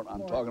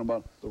 I'm talking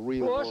about the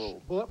real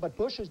world. But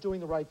Bush is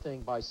doing the right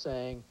thing by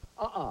saying,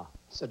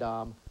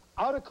 Saddam,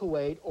 out of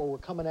Kuwait, or we're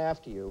coming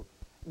after you.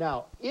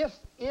 Now, if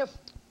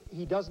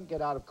he doesn't get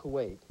out of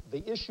Kuwait,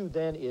 the issue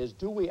then is,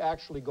 do we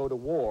actually go to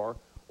war,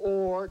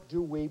 or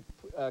do we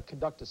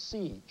conduct a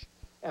siege?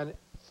 And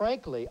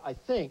frankly, I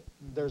think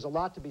there's a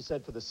lot to be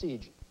said for the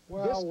siege.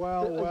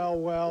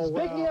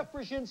 Zbigniew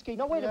Brzezinski,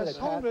 no, wait a minute,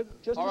 hold Pat.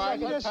 it. Just All a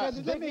right,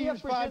 second. let me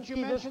use Pat. You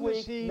Zbigniew Brzezinski this mentioned the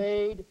week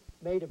siege.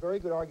 made a very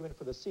good argument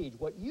for the siege.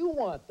 What you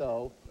want,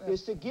 though,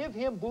 is to give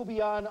him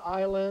Bubiyan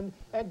Island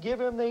and give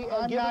him the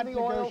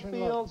oil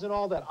fields and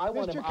all that. I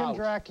want him out. Mr.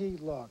 Kondracki,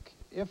 look,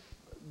 if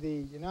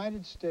the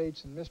United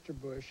States and Mr.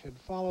 Bush had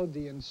followed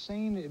the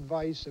insane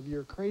advice of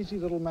your crazy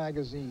little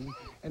magazine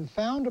and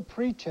found a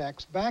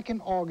pretext back in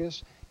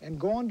August and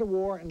gone to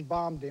war and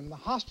bombed him, the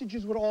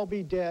hostages would all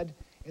be dead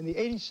and the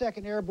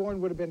 82nd Airborne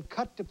would have been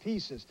cut to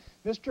pieces.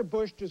 Mr.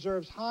 Bush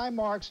deserves high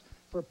marks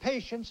for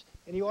patience,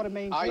 and he ought to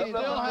maintain... I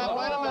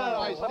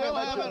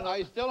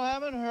still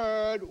haven't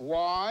heard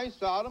why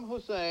Saddam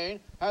Hussein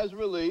has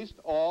released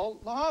all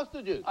the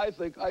hostages.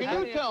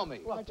 Can you tell me?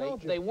 Look, I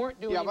told you. They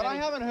weren't doing but I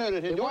haven't heard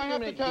it here. Do I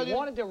have to tell you? He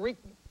wanted to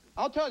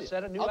I'll tell you.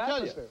 Set a new I'll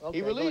tell you. atmosphere. Okay,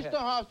 he released the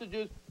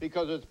hostages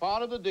because it's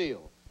part of the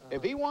deal.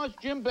 If he wants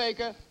Jim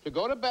Baker to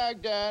go to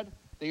Baghdad,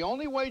 the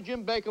only way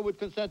Jim Baker would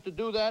consent to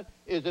do that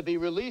is if he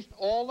released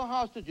all the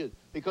hostages,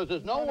 because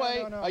there's no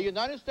way a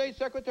United States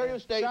Secretary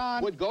of State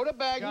would go to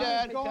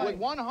Baghdad with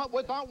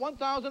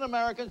 1,000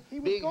 Americans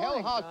being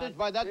held hostage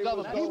by that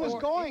government. He was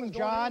going,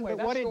 John, but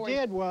what it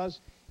did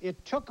was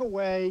it took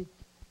away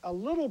a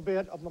little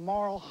bit of the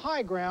moral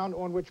high ground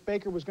on which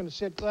Baker was going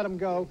to let him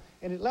go,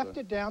 and it left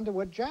it down to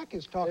what Jack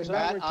is talking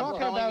about. I'm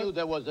telling you,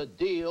 there was a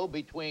deal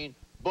between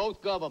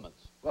both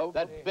governments.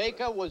 That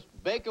Baker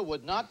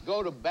would not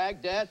go to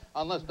Baghdad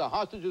unless the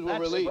hostages were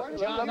released.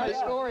 John, that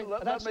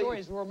story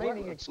is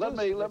remaining exclusive.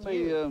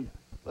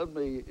 Let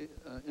me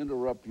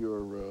interrupt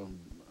your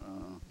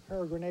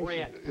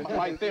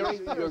my theory,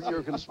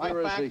 your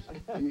conspiracy,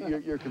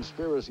 your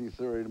conspiracy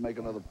theory to make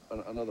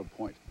another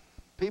point.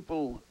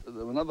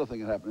 Another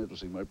thing that happened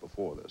interesting right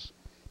before this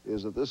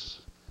is that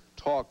this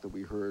talk that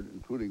we heard,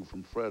 including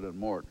from Fred and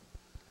Mort,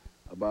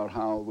 about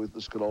how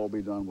this could all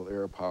be done with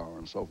air power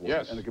and so forth.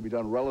 Yes. And it could be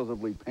done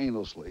relatively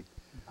painlessly.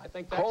 I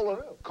think that's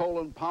true.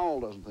 Colin Powell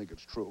doesn't think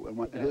it's true.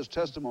 And his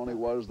testimony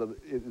was that,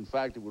 in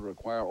fact, it would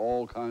require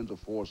all kinds of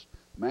force,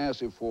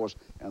 massive force,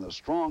 and the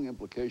strong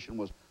implication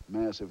was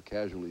massive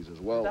casualties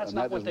as well. That's and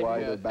not that what is they why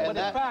believe. they're back. But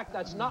in fact,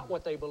 that's not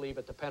what they believe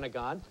at the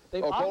Pentagon.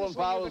 They Colin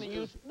Powell going to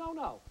use...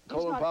 No.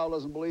 Colin Powell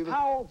doesn't believe it?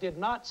 Powell did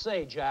not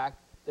say, Jack,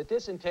 that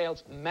this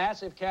entails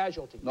massive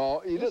casualties.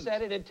 No, he didn't.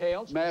 said it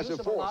entails massive use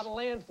of force. a lot of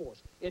land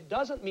force. It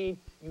doesn't mean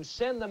you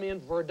send them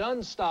in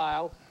Verdun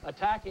style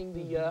attacking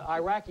the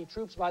Iraqi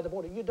troops by the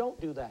border. You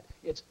don't do that.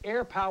 It's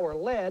air power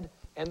led,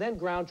 and then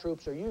ground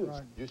troops are used.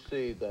 Right. You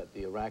see that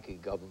the Iraqi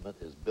government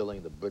is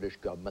billing the British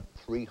government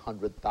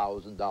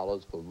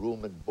 $300,000 for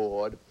room and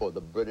board for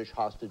the British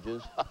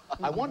hostages.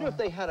 I wonder if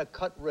they had a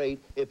cut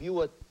rate if you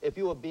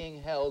were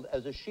being held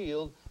as a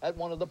shield at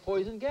one of the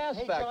poison gas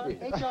factories.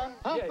 Hey, John.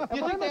 Huh?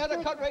 You think they had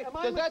a cut rate?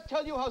 Does that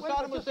tell you how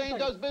Saddam Hussein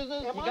does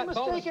business? Am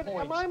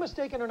I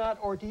mistaken or not,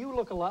 or do you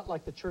look a lot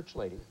like the church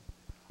lady?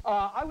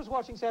 I was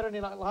watching Saturday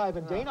Night Live,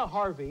 and Dana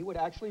Harvey would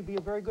actually be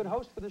a very good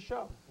host for the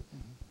show.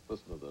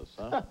 Listen to this,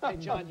 huh? Hey,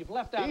 John, you've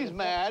left out... He's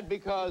mad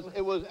because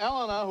it was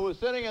Eleanor who was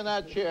sitting in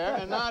that chair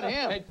and not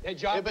him. Hey,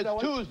 John, if it's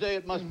Tuesday,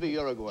 it must be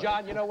Uruguay.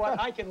 John, you know what?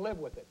 I can live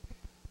with it.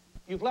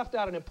 You've left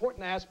out an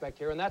important aspect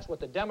here, and that's what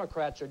the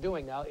Democrats are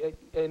doing now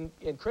in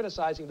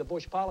criticizing the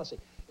Bush policy.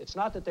 It's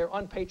not that they're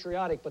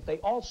unpatriotic, but they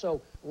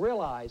also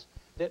realize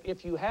that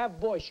if you have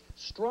Bush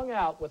strung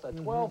out with a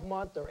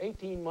 12-month or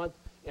 18-month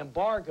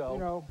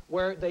embargo,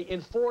 where they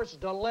enforce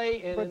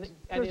delay and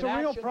there's a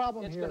real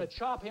problem it's here. going to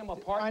chop him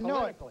apart I know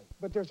politically. it,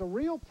 but there's a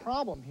real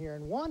problem here,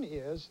 and one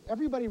is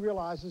everybody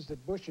realizes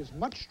that Bush is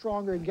much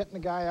stronger in getting the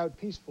guy out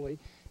peacefully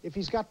if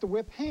he's got the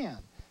whip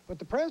hand. But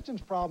the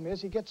president's problem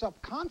is he gets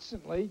up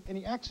constantly and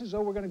he acts as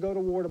though we're going to go to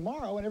war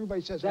tomorrow, and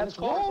everybody says, let's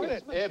hold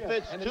it.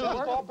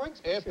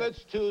 If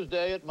it's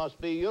Tuesday, it must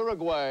be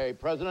Uruguay.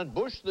 President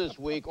Bush this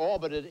week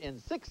orbited in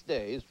 6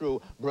 days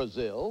through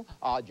Brazil,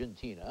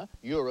 Argentina,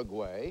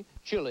 Uruguay,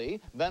 Chile,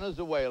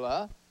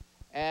 Venezuela,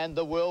 and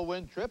the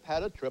whirlwind trip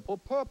had a triple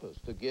purpose: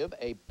 to give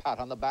a pat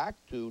on the back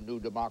to new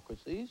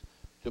democracies,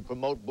 to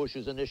promote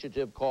Bush's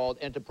initiative called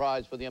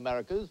Enterprise for the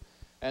Americas,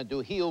 and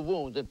to heal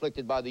wounds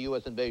inflicted by the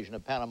U.S. invasion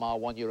of Panama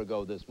 1 year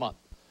ago this month.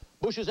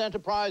 Bush's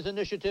Enterprise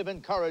initiative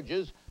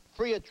encourages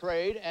freer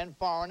trade and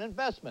foreign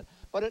investment.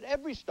 But at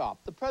every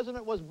stop, the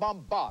president was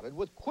bombarded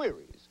with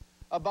queries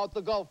about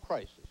the Gulf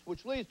crisis,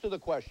 which leads to the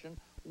question,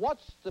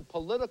 what's the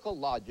political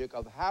logic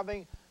of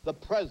having the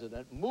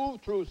president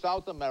move through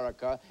South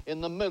America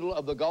in the middle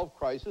of the Gulf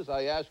crisis?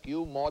 I ask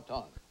you,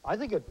 Morton. I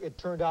think it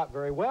turned out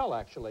very well,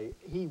 actually.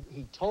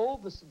 He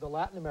told the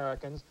Latin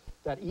Americans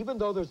that even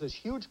though there's this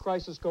huge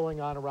crisis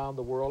going on around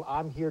the world,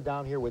 I'm here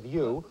down here with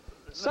you.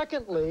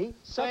 Secondly,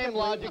 same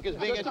logic as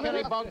being at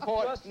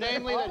Kennebunkport,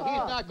 namely that he's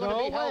not going to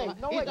be held.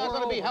 He's not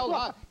going to be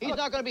held. He's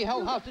not going to be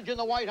held hostage in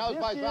the White House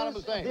by Saddam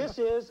Hussein. This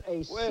is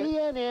a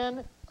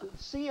CNN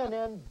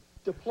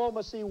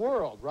diplomacy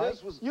world, right?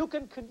 You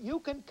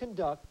can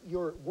conduct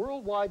your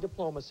worldwide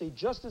diplomacy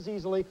just as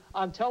easily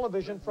on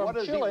television from What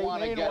does Chile. he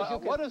want to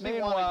get? What What does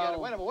he want to get?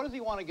 Wait a minute. What does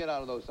he want to get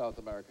out of those South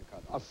American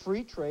countries? A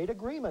free trade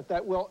agreement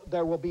that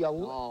there will be a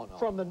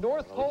from the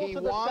North Pole to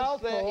the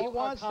South Pole.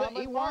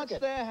 He wants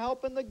their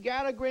help in the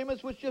GATT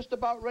agreements, which just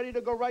about ready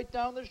to go right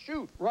down the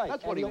chute. Right.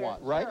 That's what he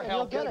wants. Right. Their And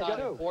help he'll is get not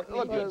it, too. important.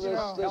 Look,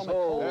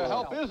 Their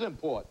help is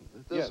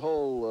important. This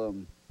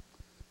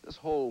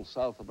whole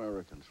South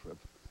American trip,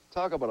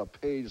 talk about a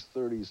page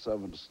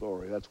 37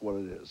 story. That's what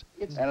it is.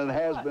 And it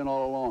has been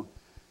all along.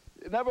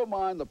 Never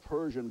mind the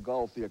Persian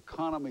Gulf. The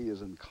economy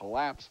is in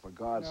collapse, for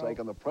God's sake,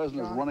 and the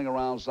president is running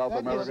around South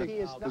America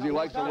because he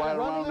likes to ride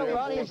around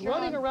there. He's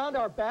running around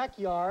our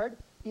backyard.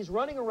 He's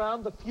running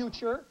around the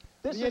future.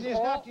 This is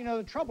not, you know,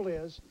 the trouble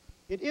is,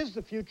 it is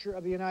the future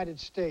of the United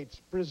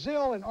States.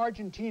 Brazil and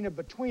Argentina,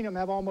 between them,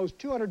 have almost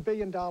 $200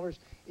 billion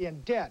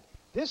in debt.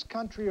 This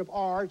country of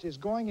ours is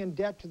going in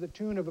debt to the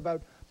tune of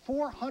about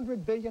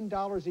 $400 billion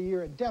a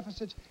year in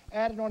deficits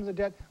added onto the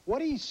debt.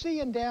 What he's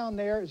seeing down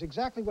there is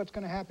exactly what's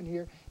going to happen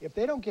here if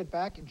they don't get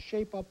back and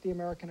shape up the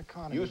American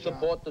economy. You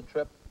support the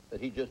trip that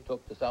he just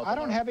took to South America? I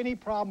don't have any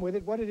problem with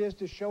it. What it is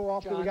to show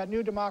off that we got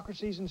new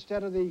democracies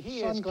instead of the He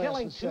is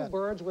killing two set.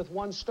 birds with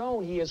one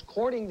stone. He is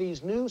courting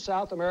these new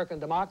South American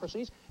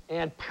democracies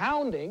and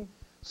pounding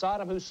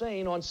Saddam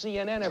Hussein on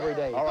CNN every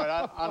day. All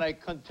right, on a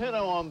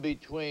continuum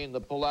between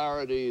the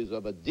polarities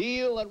of a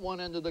deal at one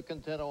end of the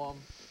continuum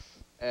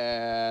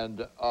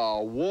and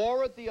a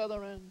war at the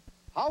other end,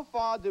 how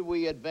far did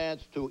we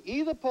advance to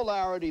either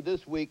polarity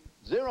this week?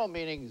 0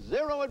 meaning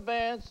zero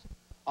advance,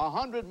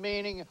 100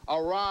 meaning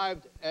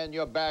arrived and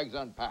your bags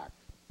unpacked.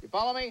 You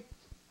follow me?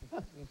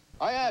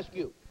 I ask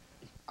you.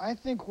 I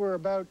think we're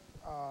about,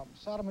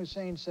 Saddam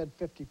Hussein said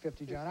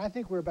 50-50, John. I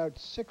think we're about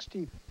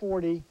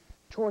 60-40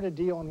 toward a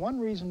deal, and one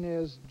reason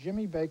is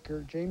James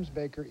Baker,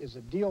 is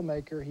a deal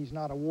maker. He's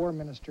not a war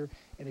minister,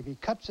 and if he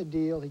cuts a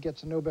deal, he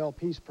gets a Nobel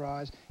Peace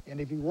Prize,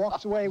 and if he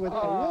walks away with a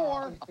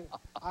war,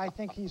 I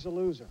think he's a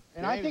loser.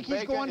 And I think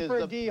he's going for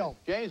a deal.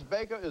 James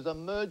Baker is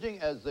emerging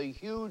as the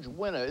huge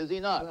winner, is he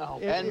not? No.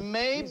 And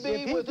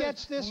maybe with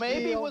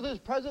his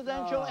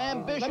presidential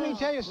ambitions. Let me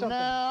tell you something,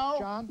 now,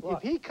 John.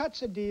 If he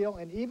cuts a deal,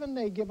 and even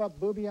they give up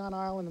Boubion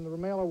Island and the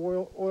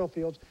Rumeila oil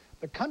fields,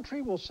 the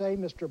country will say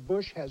Mr.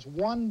 Bush has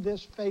won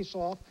this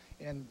face-off,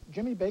 and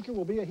Jimmy Baker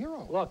will be a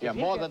hero. Look, yeah,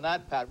 more than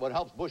that, Pat, what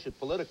helps Bush it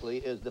politically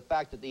is the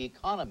fact that the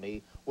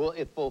economy will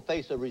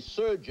face a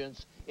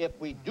resurgence if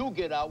we do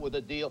get out with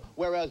a deal,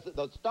 whereas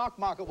the stock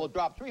market will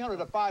drop 300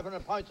 to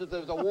 500 points if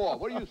there's a war.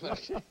 What do you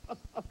say?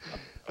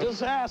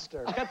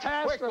 Disaster,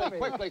 catastrophe.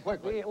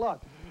 Quickly. Look,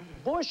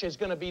 Bush is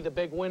going to be the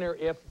big winner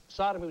if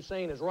Saddam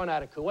Hussein is run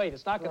out of Kuwait.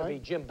 It's not going to be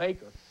Jim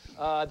Baker.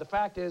 The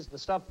fact is, the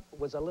stuff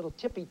was a little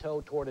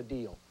tippy-toe toward a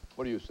deal.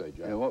 What do you say,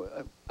 John? Yeah, well,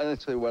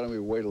 I'd say, why don't we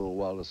wait a little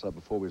while to decide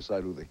before we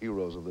decide who the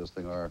heroes of this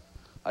thing are.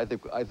 I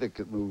think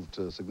it moved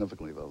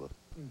significantly, though.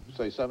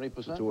 Say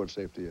 70%? Towards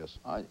safety, yes.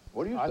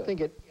 What do you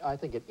say? I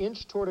think it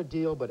inched toward a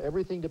deal, but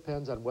everything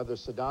depends on whether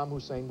Saddam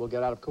Hussein will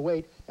get out of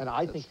Kuwait, and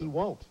I think he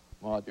won't.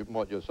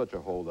 Mort, you're such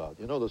a holdout.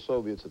 You know the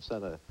Soviets had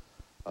sent a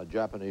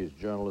Japanese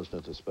journalist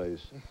into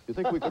space. You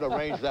think we could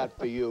arrange that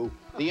for you?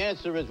 The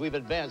answer is we've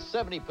advanced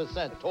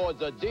 70%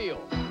 towards a deal.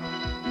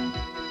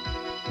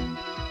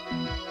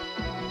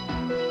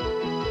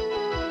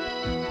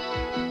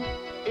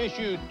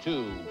 Issue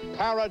 2,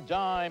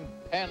 Paradigm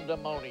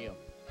Pandemonium.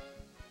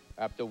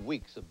 After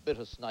weeks of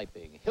bitter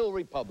sniping, Hill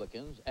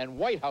Republicans and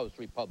White House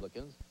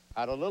Republicans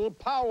had a little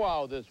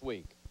powwow this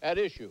week at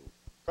issue.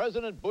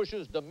 President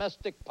Bush's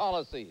domestic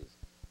policies.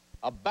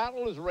 A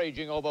battle is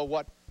raging over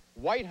what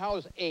White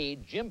House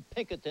aide Jim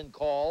Pinkerton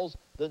calls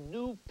the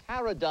new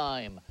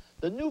paradigm.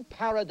 The new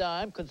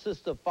paradigm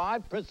consists of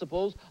 5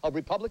 principles of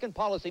Republican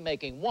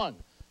policymaking. 1,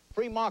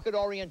 free market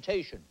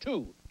orientation.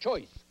 2,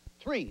 choice.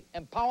 3,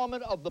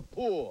 empowerment of the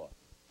poor.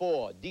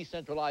 4,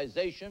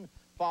 decentralization.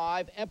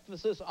 5,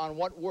 emphasis on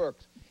what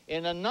works.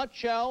 In a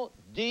nutshell,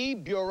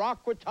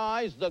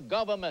 de-bureaucratize the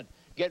government.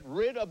 Get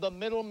rid of the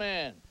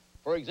middleman.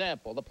 For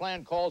example, the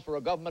plan calls for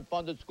a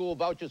government-funded school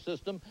voucher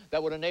system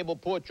that would enable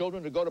poor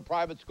children to go to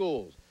private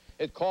schools.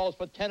 It calls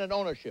for tenant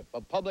ownership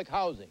of public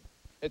housing.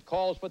 It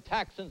calls for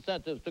tax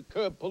incentives to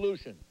curb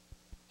pollution.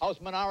 House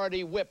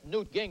Minority Whip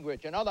Newt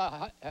Gingrich and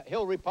other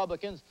Hill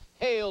Republicans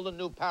hailed the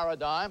new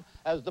paradigm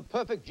as the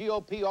perfect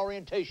GOP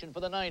orientation for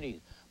the 90s.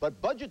 But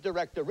Budget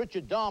Director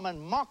Richard Darman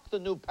mocked the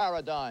new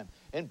paradigm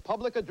in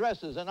public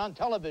addresses and on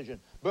television,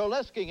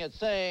 burlesquing it,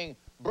 saying,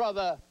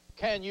 "Brother,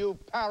 can you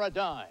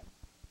paradigm?"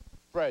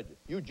 Fred,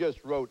 you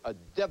just wrote a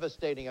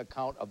devastating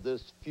account of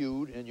this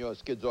feud in your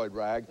schizoid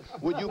rag.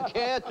 Would you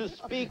care to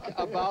speak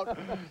about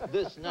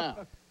this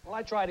now? Well,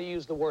 I try to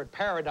use the word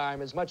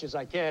paradigm as much as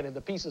I can in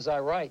the pieces I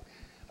write.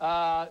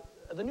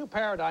 The new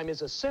paradigm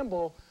is a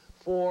symbol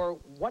for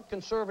what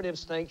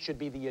conservatives think should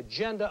be the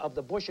agenda of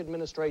the Bush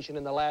administration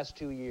in the last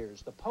 2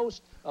 years, the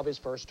post of his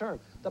first term,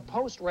 the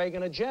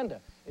post-Reagan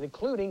agenda,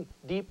 including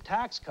deep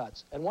tax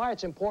cuts. And why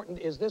it's important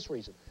is this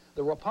reason.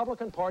 The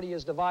Republican Party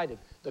is divided.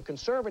 The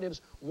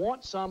conservatives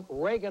want some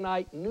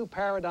Reaganite, new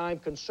paradigm,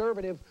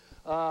 conservative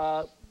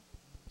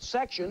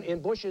section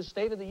in Bush's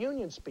State of the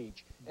Union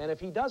speech. And if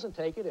he doesn't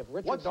take it, if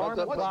Richard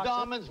Darman What's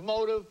Darman's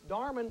motive?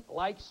 Darman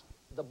likes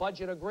the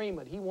budget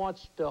agreement. He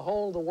wants to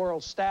hold the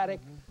world static,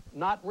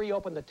 not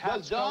reopen the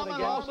tax code again. Does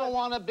Darman also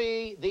want to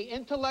be the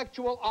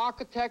intellectual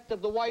architect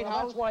of the White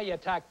House? That's why you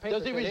attack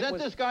Pinkerton. Does he resent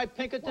this guy,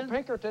 Pinkerton? Well,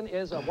 Pinkerton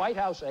is a White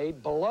House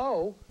aide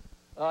below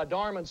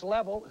Darman's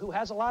level who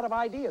has a lot of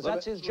ideas.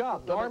 That's his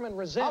job. Darman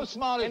resents How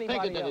smart is anybody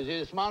Pinkerton? else. Is he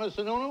as smart as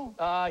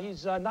Sununu?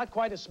 He's not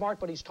quite as smart,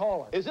 but he's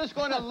taller. Is this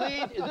going to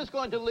lead? Is this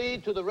going to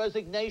lead to the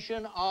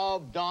resignation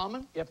of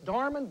Darman? If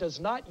Darman does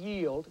not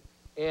yield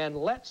and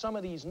let some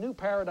of these new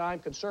paradigm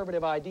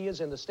conservative ideas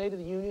in the State of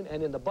the Union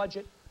and in the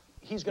budget,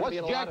 he's going to be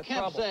in a lot of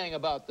trouble. What's Jack Kemp saying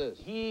about this?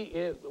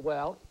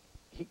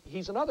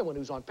 He's another one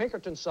who's on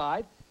Pinkerton's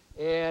side,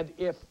 and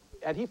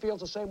he feels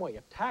the same way.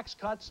 If tax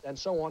cuts and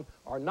so on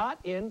are not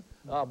in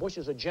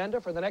Bush's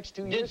agenda for the next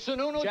 2 years,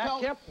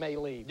 Jack Kemp may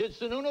leave. Did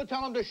Sununu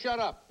tell him to shut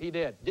up? He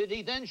did. Did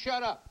he then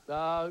shut up?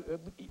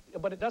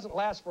 But it doesn't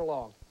last for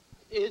long.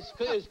 Is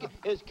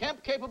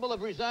Kemp capable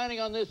of resigning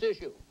on this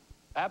issue?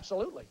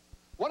 Absolutely.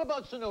 What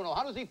about Sununu?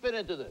 How does he fit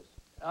into this?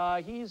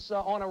 He's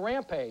on a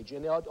rampage,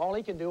 and all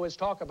he can do is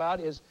talk about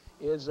is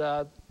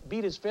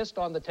beat his fist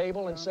on the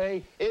table and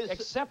say,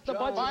 accept the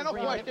budget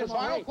agreement.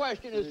 Final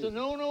question. Is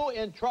Sununu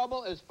in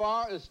trouble as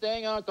far as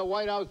staying out at the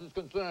White House is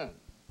concerned?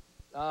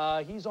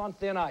 He's on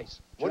thin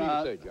ice. What do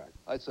you say, Jack?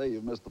 I'd say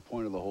you've missed the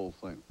point of the whole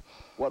thing.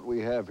 What we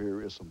have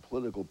here is some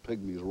political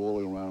pygmies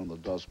rolling around in the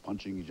dust,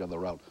 punching each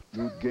other out.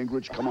 Newt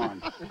Gingrich, come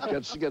on,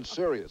 get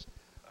serious.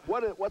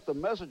 What the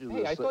message of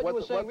this? Hey, I thought you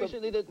were saying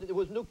recently that it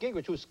was Newt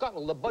Gingrich who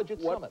scuttled the budget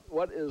summit.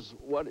 What is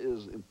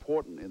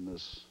important in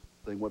this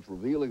thing, what's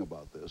revealing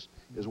about this,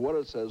 is what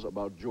it says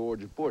about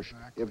George Bush.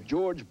 Exactly. If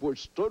George Bush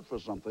stood for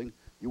something,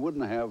 you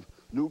wouldn't have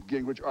Newt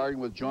Gingrich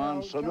arguing with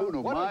John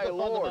Sununu. What is the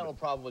fundamental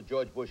problem with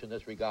George Bush in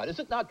this regard? Is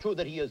it not true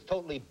that he is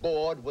totally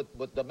bored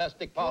with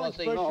domestic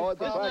policy? No,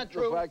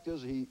 the fact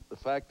is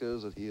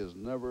that he has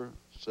never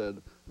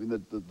said, I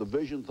mean, the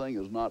vision thing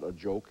is not a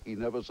joke. He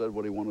never said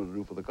what he wanted to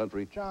do for the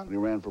country when he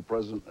ran for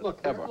president,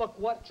 ever. Look,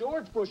 what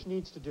George Bush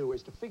needs to do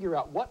is to figure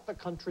out what the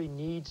country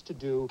needs to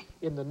do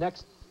in the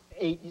next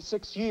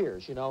 6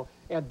 years, you know,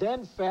 and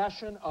then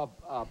fashion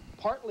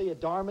partly a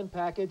Darman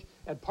package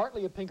and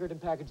partly a Pinkerton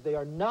package. They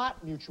are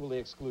not mutually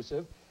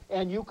exclusive,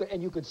 and you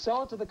could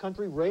sell it to the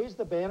country, raise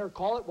the banner,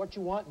 call it what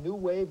you want, new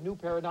wave, new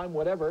paradigm,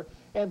 whatever,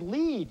 and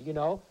lead, you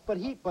know. But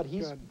he's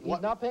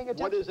not paying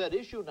attention. What is at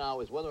issue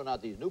now is whether or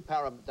not these new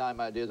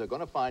paradigm ideas are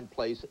going to find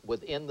place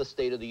within the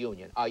State of the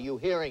Union. Are you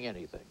hearing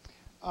anything?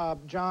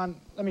 John,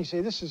 let me say,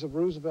 this is a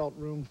Roosevelt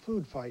room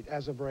food fight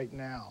as of right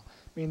now.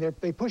 I mean,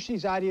 they push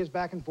these ideas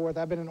back and forth.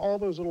 I've been in all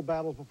those little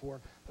battles before.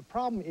 The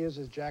problem is,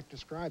 as Jack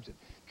describes it,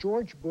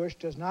 George Bush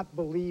does not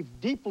believe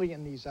deeply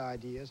in these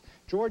ideas.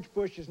 George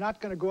Bush is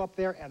not going to go up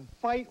there and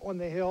fight on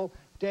the Hill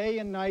day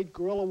and night,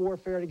 guerrilla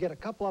warfare, to get a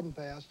couple of them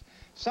passed.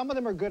 Some of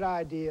them are good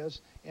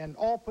ideas, and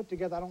all put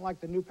together, I don't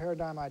like the new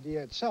paradigm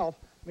idea itself.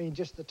 I mean,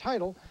 just the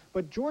title.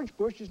 But George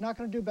Bush is not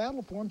going to do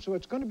battle for him, so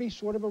it's going to be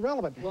sort of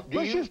irrelevant. Well,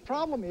 Bush's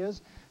problem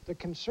is the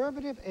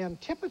conservative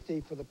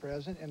antipathy for the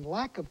president and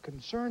lack of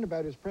concern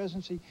about his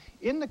presidency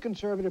in the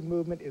conservative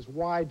movement is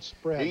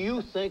widespread. Do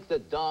you think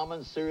that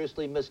Darman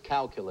seriously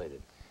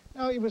miscalculated?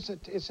 No,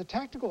 it's a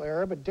tactical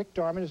error, but Dick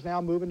Darman is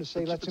now moving to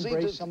say, let's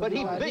embrace some of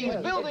these ideas. But he's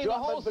building the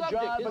whole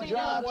subject.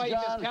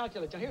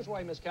 Here's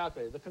why he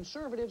miscalculated. The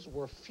conservatives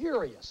were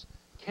furious.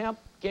 Kemp,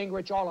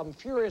 Gingrich, all of them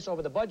furious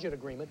over the budget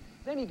agreement.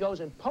 Then he goes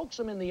and pokes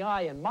them in the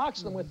eye and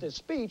mocks them with this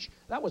speech.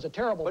 That was a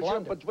terrible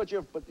blunder. But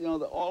you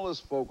know, all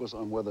this focus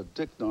on whether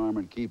Dick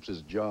Darman keeps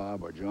his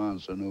job or John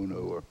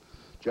Sununu or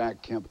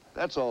Jack Kemp,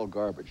 that's all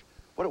garbage.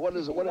 What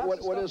is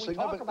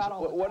significant?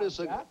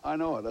 I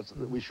know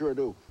we sure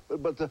do.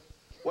 But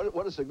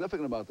what is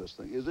significant about this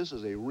thing is this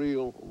is a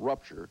real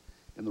rupture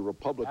in the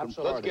Republican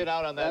Party. Let's get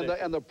out on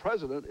that. And the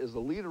president is the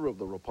leader of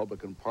the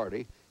Republican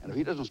Party, and if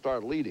he doesn't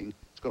start leading,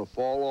 it's going to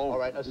fall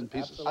all in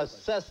pieces. Absolutely.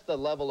 Assess the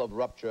level of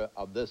rupture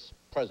of this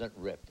present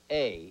rift.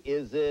 A,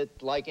 is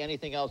it like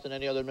anything else in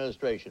any other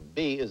administration?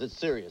 B, is it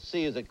serious?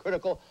 C, is it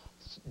critical?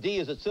 D,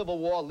 is it civil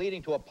war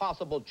leading to a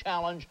possible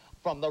challenge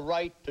from the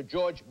right to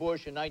George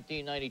Bush in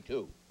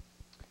 1992?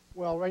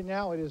 Well, right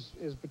now it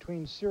is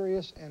between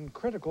serious and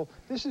critical.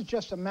 This is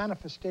just a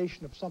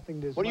manifestation of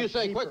something that's What do you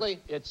say, deeper. quickly?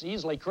 It's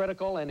easily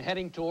critical and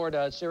heading toward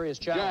a serious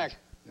challenge. Jack.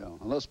 Yeah,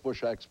 unless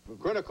Bush acts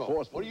critical.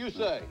 Forceful. What do you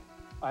say?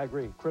 I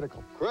agree.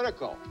 Critical.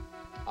 Critical.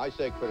 I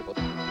say critical.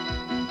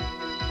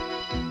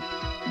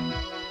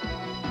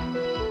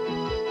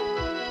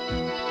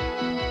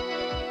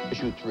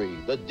 Issue 3.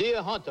 The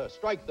deer hunter.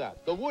 Strike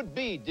that. The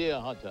would-be deer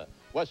hunter.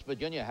 West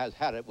Virginia has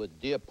had it with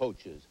deer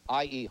poachers,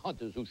 i.e.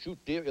 hunters who shoot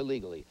deer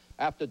illegally,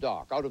 after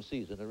dark, out of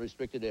season, in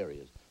restricted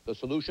areas. The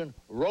solution?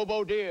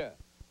 Robo-deer.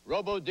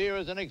 Robo-deer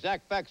is an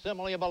exact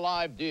facsimile of a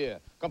live deer,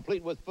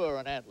 complete with fur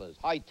and antlers,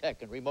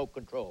 high-tech and remote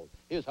control.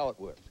 Here's how it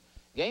works.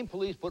 Game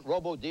police put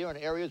robo-deer in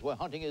areas where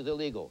hunting is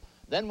illegal.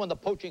 Then when the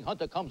poaching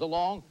hunter comes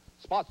along,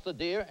 spots the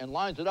deer and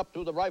lines it up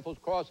through the rifle's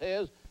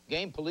crosshairs.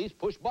 Game police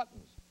push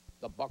buttons.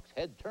 The buck's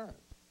head turns,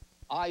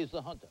 eyes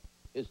the hunter,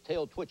 his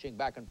tail twitching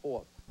back and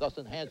forth, thus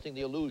enhancing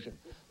the illusion.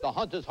 The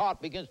hunter's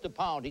heart begins to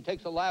pound. He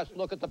takes a last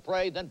look at the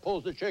prey, then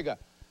pulls the trigger.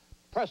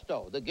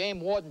 Presto, the game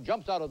warden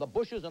jumps out of the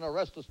bushes and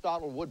arrests the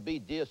startled would-be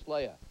deer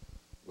slayer.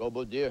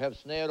 Robo-deer have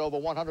snared over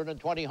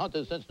 120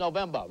 hunters since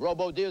November.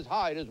 Robo-deer's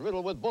hide is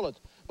riddled with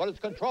bullets, but its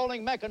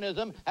controlling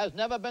mechanism has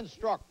never been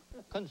struck,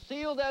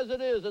 concealed as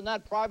it is in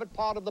that private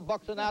part of the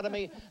buck's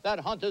anatomy that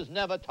hunters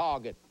never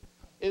target.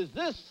 Is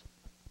this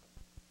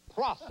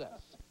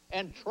process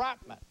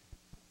entrapment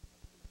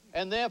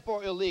and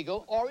therefore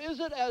illegal, or is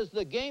it, as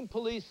the game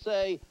police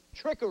say,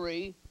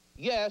 trickery,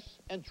 yes,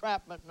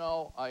 entrapment,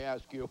 no, I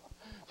ask you?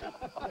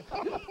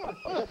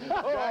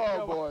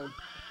 Oh, boy.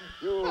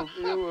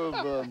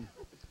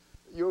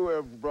 You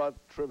have brought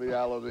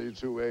triviality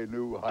to a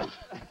new height.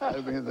 I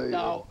mean,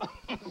 No.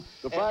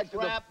 the fact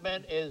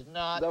entrapment is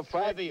not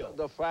trivial.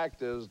 The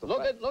fact is...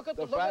 Look at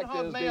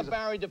how Mayor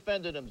Barry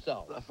defended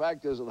himself. The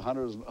fact is that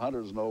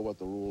hunters know what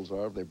the rules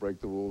are. If they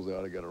break the rules, they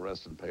ought to get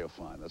arrested and pay a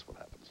fine. That's what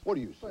happens. What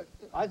do you say?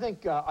 I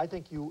think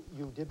you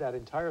did that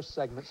entire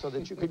segment so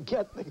that you could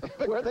get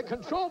where the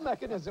control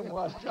mechanism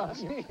was, John.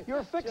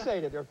 You're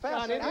fixated. You're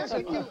fascinated.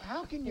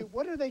 How can you?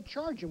 What do they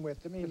charge him with?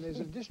 I mean, there's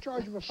a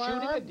discharge of a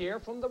firearm. Shooting a deer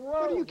from the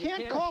road. But you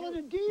can't call it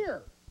a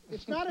deer.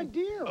 It's not a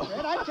deer,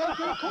 man. I'd take it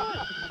to court.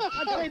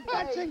 I'd say,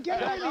 Benson,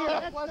 get in here.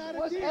 That's not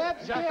a deer.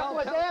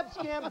 Was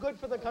Abscam good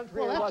for the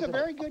country? Well, that's a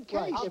very good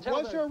case.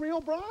 Was there a real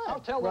bribe? I'll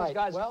tell those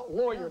guys'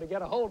 lawyer to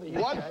get a hold of you.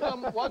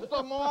 What's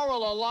the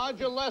moral, a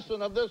larger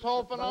lesson of this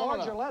whole phenomenon?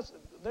 Larger lesson?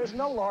 There's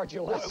no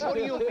larger lesson. What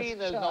do you mean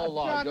there's no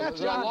larger? John,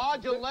 there's a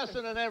larger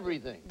lesson in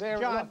everything.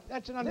 John,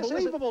 that's an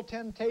unbelievable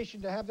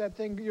temptation to have that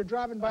thing. You're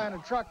driving by in a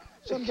truck,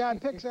 some guy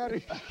picks out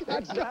his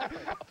shotgun,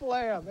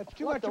 flam. That's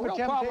too much of a temptation.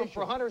 The real problem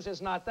for hunters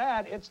is not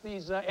that. It's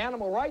these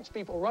animal rights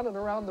people running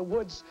around the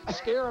woods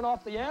scaring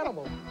off the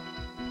animal.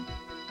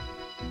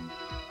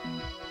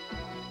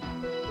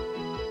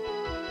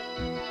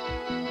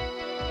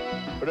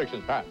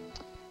 Predictions, Pat.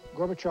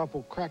 Gorbachev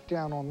will crack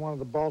down on one of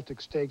the Baltic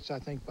states, I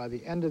think, by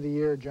the end of the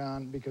year,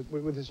 John, because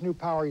with this new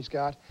power he's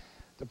got,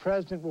 the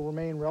president will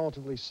remain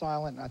relatively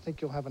silent, and I think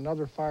you'll have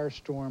another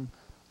firestorm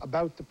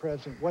about the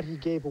president, what he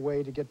gave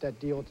away to get that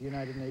deal at the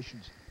United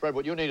Nations. Fred,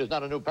 what you need is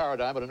not a new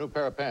paradigm, but a new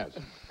pair of pants.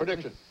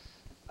 Prediction.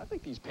 I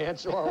think these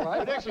pants are all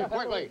right. Prediction,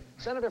 quickly.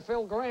 Senator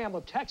Phil Gramm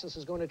of Texas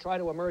is going to try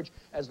to emerge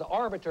as the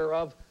arbiter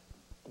of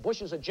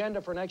Bush's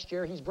agenda for next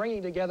year. He's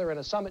bringing together in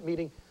a summit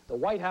meeting the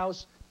White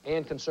House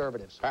and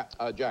conservatives.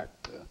 Jack.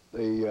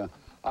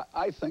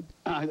 I think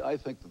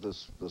that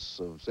this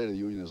State of the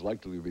Union is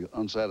likely to be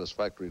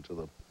unsatisfactory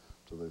to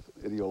the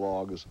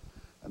ideologues,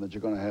 and that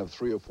you're going to have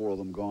 3 or 4 of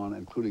them gone,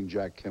 including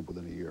Jack Kemp,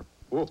 within a year.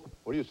 Ooh,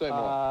 what do you say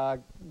more?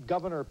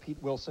 Governor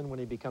Pete Wilson, when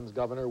he becomes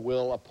governor,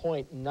 will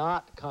appoint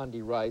not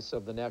Condi Rice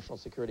of the National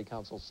Security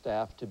Council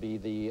staff to be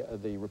the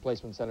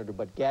replacement senator,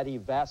 but Gadi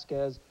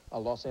Vasquez, a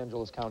Los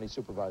Angeles County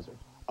supervisor.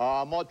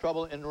 More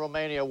trouble in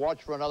Romania.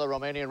 Watch for another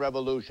Romanian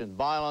revolution.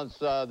 Violence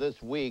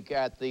this week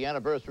at the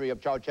anniversary of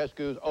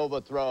Ceausescu's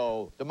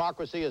overthrow.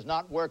 Democracy is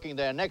not working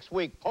there. Next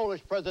week,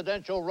 Polish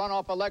presidential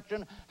runoff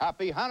election.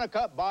 Happy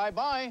Hanukkah.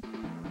 Bye-bye.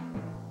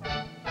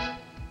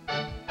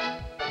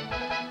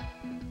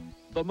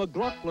 The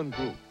McLaughlin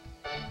Group.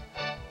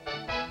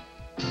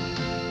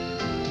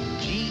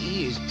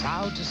 GE is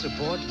proud to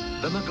support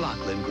the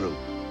McLaughlin Group.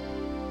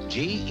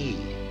 GE.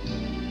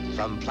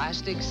 From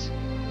plastics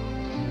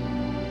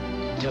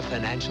to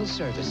financial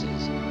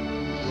services,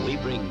 we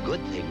bring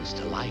good things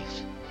to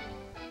life.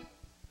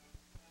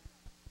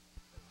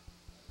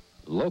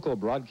 Local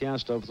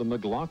broadcast of the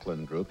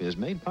McLaughlin Group is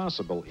made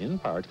possible in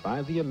part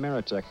by the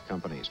Ameritech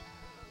companies,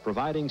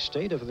 providing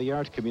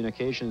state-of-the-art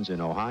communications in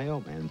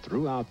Ohio and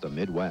throughout the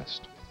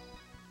Midwest.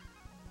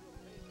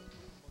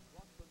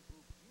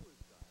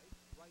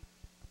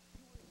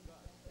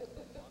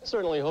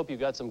 Certainly hope you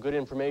got some good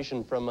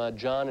information from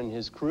John and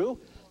his crew.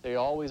 They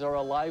always are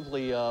a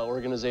lively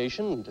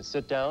organization to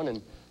sit down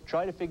and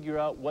try to figure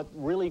out what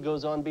really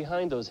goes on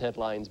behind those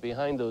headlines,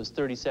 behind those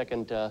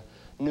 30-second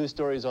news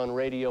stories on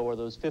radio or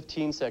those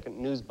 15-second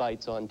news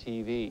bites on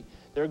TV.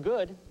 They're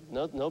good.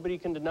 Nobody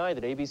can deny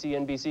that ABC,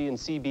 NBC, and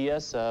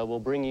CBS will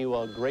bring you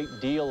a great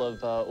deal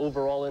of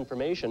overall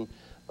information,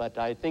 but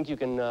I think you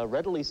can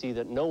readily see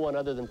that no one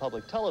other than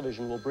public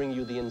television will bring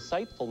you the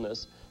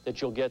insightfulness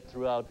that you'll get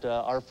throughout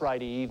our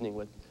Friday evening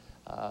with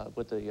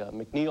the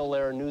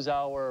McNeil-Lehrer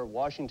NewsHour,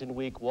 Washington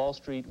Week, Wall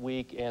Street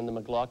Week, and the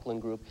McLaughlin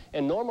Group.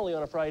 And normally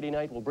on a Friday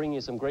night, we'll bring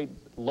you some great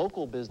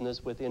local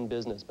business within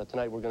business. But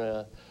tonight, we're going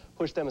to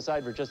push them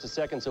aside for just a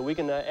second so we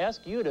can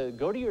ask you to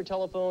go to your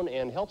telephone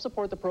and help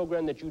support the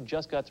program that you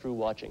just got through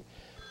watching.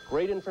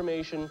 Great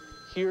information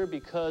here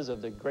because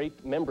of the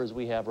great members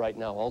we have right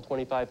now, all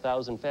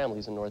 25,000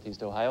 families in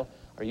Northeast Ohio.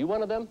 Are you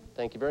one of them?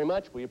 Thank you very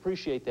much. We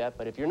appreciate that.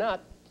 But if you're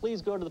not,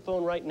 please go to the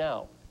phone right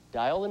now.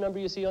 Dial the number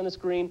you see on the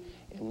screen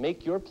and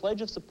make your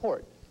pledge of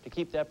support to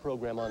keep that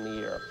program on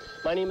the air.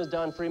 My name is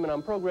Don Freeman.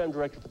 I'm program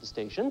director for the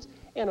stations,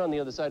 And on the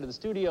other side of the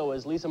studio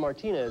is Lisa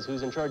Martinez,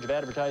 who's in charge of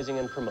advertising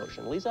and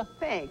promotion. Lisa?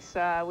 Thanks.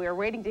 We are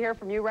waiting to hear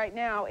from you right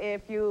now.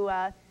 If you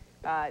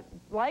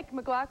like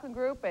McLaughlin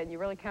Group and you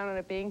really count on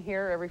it being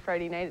here every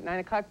Friday night at 9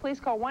 o'clock, please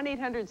call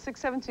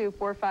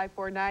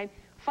 1-800-672-4549.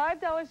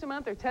 $5 a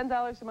month or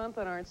 $10 a month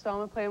on our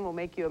installment plan will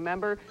make you a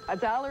member.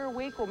 $1 a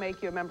week will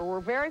make you a member. We're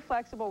very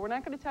flexible. We're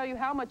not going to tell you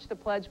how much to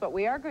pledge, but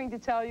we are going to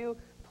tell you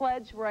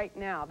pledge right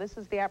now. This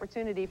is the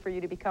opportunity for you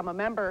to become a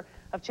member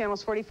of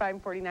Channels 45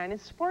 and 49 and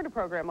support a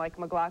program like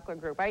McLaughlin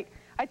Group.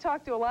 I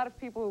talked to a lot of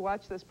people who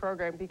watch this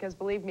program because,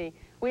 believe me,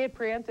 we had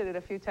preempted it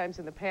a few times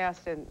in the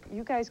past, and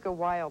you guys go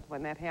wild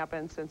when that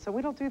happens, and so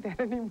we don't do that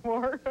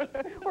anymore.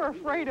 We're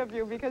afraid of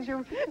you because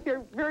you're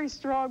very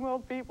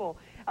strong-willed people.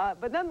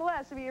 But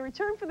nonetheless, I mean, in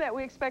return for that,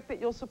 we expect that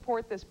you'll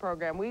support this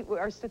program.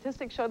 Our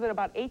statistics show that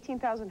about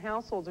 18,000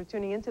 households are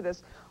tuning into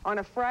this on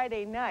a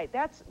Friday night.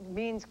 That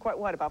means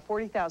about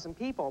 40,000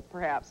 people,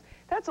 perhaps.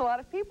 That's a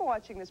lot of people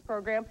watching this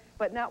program,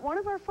 but not one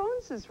of our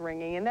phones is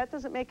ringing, and that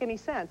doesn't make any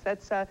sense.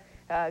 That's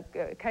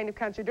kind of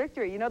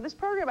contradictory. You know, this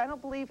program, I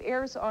don't believe,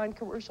 airs on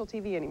commercial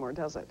TV anymore,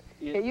 does it?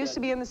 It used to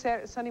be in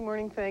the Sunday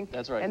morning thing.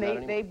 That's right.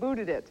 And they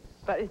booted it.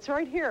 But it's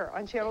right here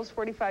on Channels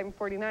 45 and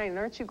 49. And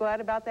aren't you glad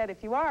about that?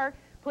 If you are,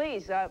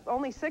 please,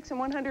 only 6 in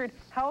 100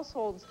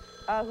 households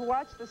who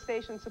watch the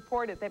station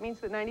support it. That means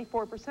that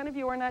 94% of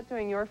you are not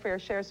doing your fair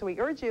share. So we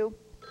urge you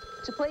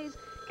to please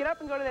get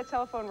up and go to that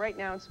telephone right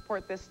now and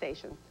support this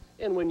station.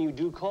 And when you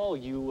do call,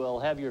 you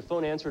will have your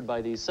phone answered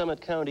by the Summit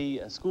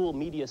County School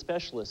Media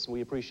Specialists.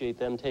 We appreciate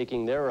them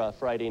taking their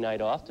Friday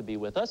night off to be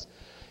with us.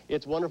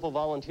 It's wonderful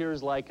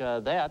volunteers like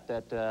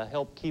that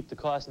help keep the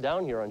cost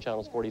down here on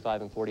Channels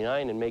 45 and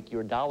 49 and make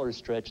your dollars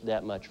stretch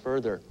that much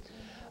further.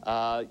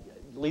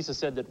 Lisa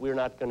said that we're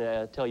not going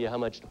to tell you how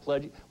much to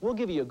pledge. We'll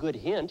give you a good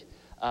hint.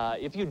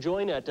 If you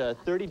join at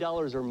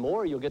 $30 or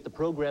more, you'll get the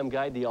program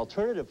guide, The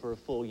Alternative, for a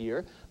full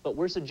year. But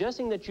we're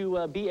suggesting that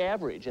you be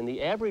average, and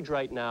the average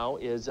right now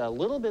is a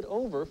little bit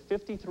over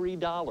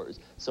 $53.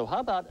 So how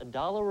about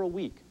 $1 a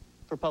week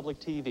for public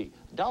TV?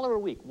 $1 a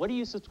week. What do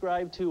you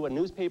subscribe to, a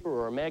newspaper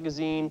or a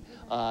magazine,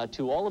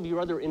 to all of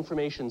your other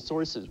information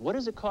sources? What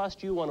does it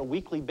cost you on a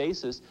weekly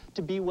basis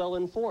to be well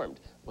informed?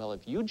 Well,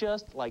 if you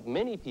just, like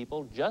many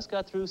people, just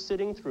got through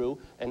sitting through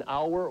an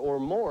hour or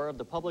more of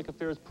the public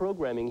affairs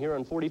programming here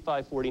on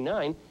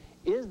 4549,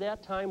 is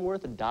that time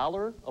worth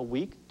 $1 a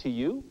week to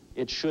you?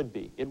 It should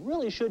be. It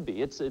really should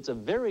be. It's a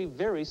very,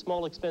 very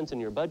small expense in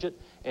your budget,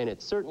 and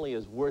it certainly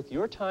is worth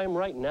your time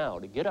right now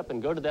to get up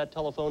and go to that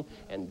telephone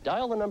and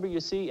dial the number you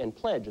see and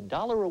pledge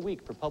 $1 a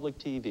week for public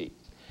TV.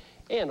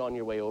 And on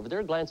your way over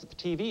there, glance at the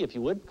TV, if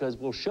you would, because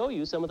we'll show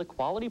you some of the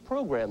quality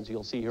programs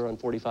you'll see here on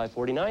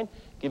 4549,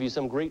 give you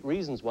some great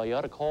reasons why you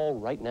ought to call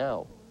right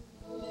now.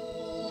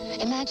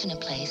 Imagine a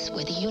place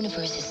where the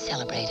universe is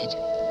celebrated,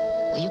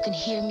 where you can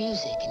hear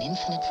music in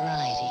infinite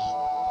variety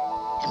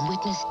and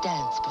witness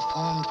dance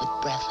performed with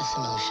breathless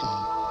emotion.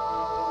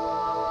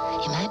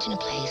 Imagine a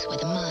place where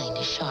the mind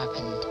is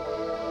sharpened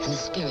and the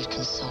spirit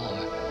can soar.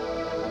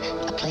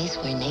 A place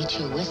where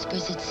nature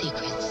whispers its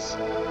secrets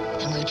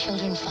and where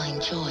children find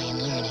joy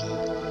in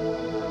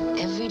learning.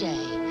 Every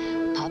day,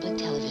 public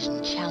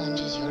television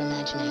challenges your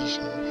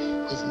imagination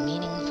with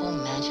meaningful,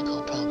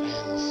 magical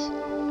programs.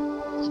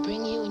 We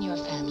bring you and your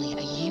family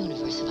a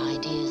universe of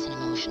ideas and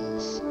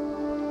emotions,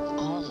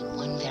 all in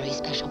one very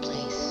special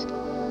place.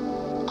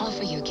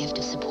 Offer your gift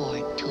of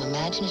support to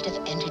imaginative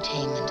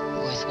entertainment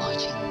worth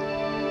watching.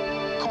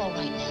 Call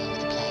right now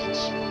with a pledge.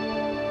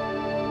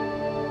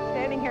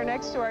 Standing here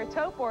next to our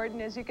tote board,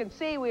 and as you can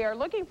see, we are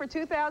looking for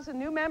 2,000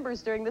 new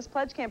members during this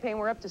pledge campaign.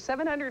 We're up to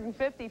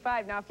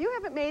 755. Now, if you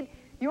haven't made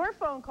your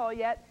phone call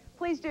yet,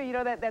 please do. You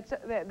know,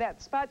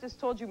 that spot just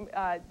told you,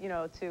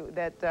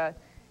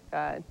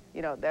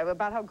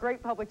 about how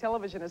great public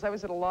television is. I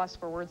was at a loss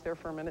for words there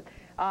for a minute.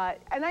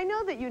 And I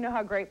know that you know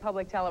how great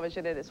public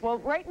television it is. Well,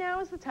 right now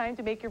is the time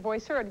to make your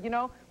voice heard. You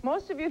know,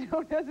 most of you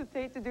don't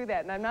hesitate to do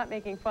that, and I'm not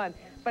making fun.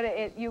 But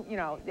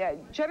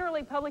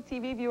generally public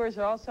TV viewers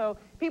are also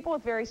people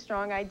with very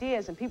strong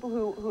ideas and people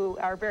who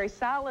are very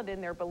solid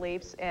in their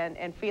beliefs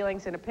and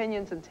feelings and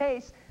opinions and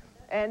tastes.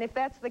 And if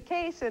that's the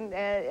case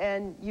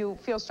and you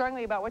feel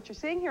strongly about what you're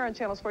seeing here on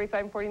Channels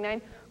 45 and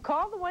 49,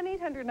 call the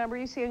 1-800 number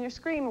you see on your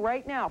screen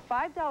right now.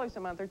 $5 a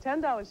month or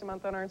 $10 a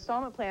month on our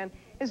installment plan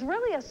is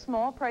really a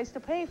small price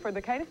to pay for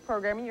the kind of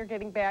programming you're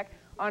getting back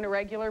on a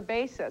regular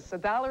basis.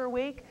 $1 a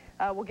week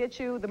will get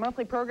you the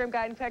monthly program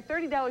guide. In fact,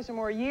 $30 or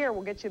more a year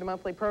will get you the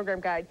monthly program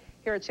guide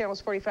here at Channels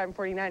 45 and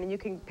 49, and you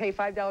can pay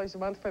 $5 a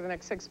month for the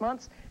next 6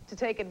 months to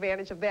take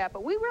advantage of that.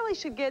 But we really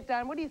should get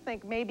done. What do you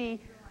think?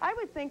 Maybe, I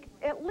would think,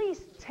 at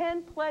least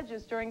 10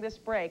 pledges during this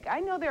break. I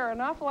know there are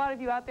an awful lot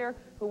of you out there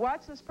who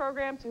watch this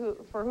program,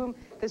 for whom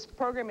this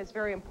program is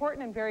very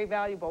important and very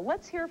valuable.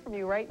 Let's hear from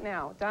you right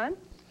now. Don?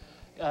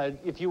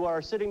 If you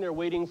are sitting there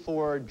waiting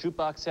for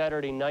Jukebox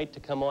Saturday Night to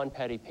come on,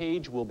 Patty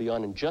Page will be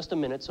on in just a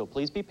minute, so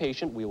please be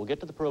patient. We will get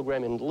to the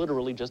program in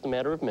literally just a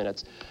matter of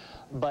minutes.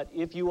 But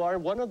if you are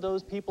one of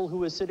those people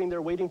who is sitting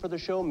there waiting for the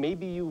show,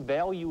 maybe you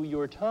value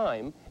your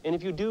time, and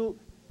if you do,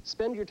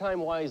 Spend your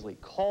time wisely.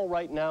 Call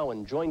right now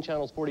and join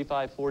channels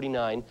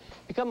 4549.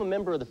 Become a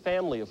member of the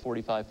family of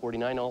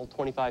 4549, all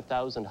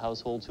 25,000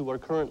 households who are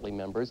currently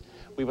members.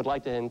 We would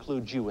like to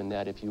include you in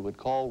that if you would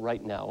call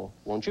right now,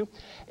 won't you?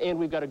 And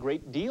we've got a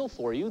great deal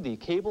for you. The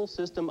Cable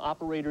System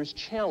Operators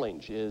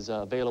Challenge is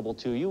available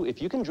to you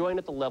if you can join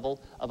at the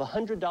level of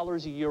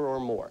 $100 a year or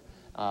more.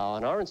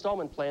 On our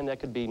installment plan, that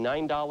could be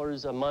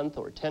 $9 a month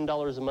or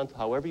 $10 a month,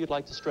 however you'd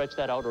like to stretch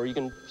that out, or you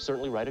can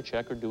certainly write a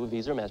check or do a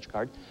Visa or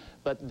MasterCard.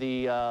 But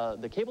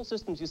the cable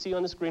systems you see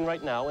on the screen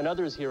right now, and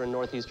others here in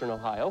northeastern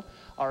Ohio,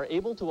 are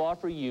able to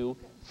offer you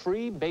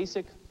free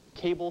basic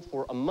cable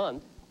for a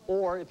month,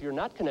 or if you're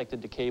not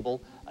connected to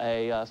cable,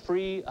 a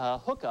free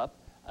hookup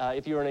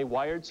if you're in a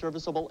wired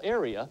serviceable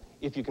area,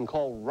 if you can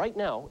call right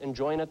now and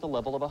join at the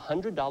level of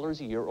 $100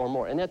 a year or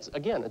more. And that's,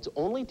 again, it's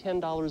only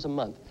 $10 a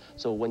month.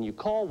 So when you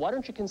call, why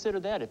don't you consider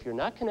that? If you're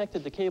not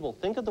connected to cable,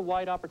 think of the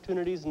wide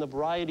opportunities and the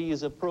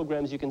varieties of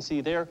programs you can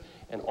see there,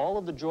 and all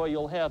of the joy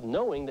you'll have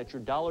knowing that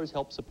your dollars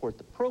help support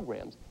the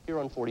programs here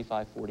on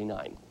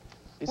 4549.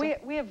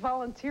 We have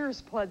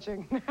volunteers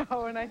pledging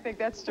now, and I think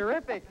that's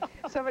terrific.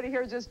 Somebody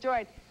here just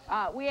joined.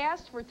 We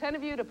asked for 10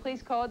 of you to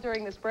please call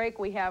during this break.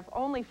 We have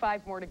only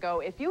 5 more to go.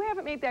 If you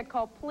haven't made that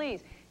call,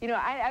 please. You know,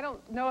 I don't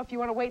know if you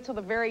want to wait till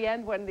the very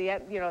end when the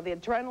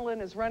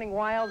adrenaline is running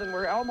wild and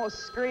we're almost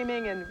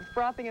screaming and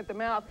frothing at the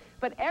mouth.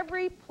 But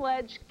every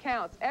pledge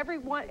counts. Every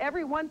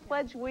one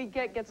pledge we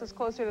get gets us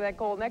closer to that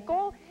goal. And that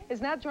goal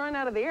is not drawn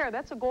out of the air.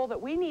 That's a goal that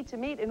we need to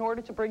meet in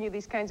order to bring you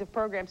these kinds of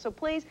programs. So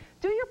please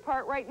do your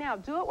part right now.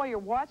 Do it while you're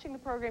watching the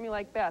program you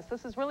like best.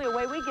 This is really a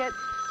way we get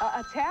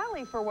a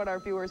tally for what our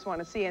viewers want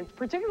to see, and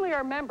particularly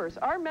our members.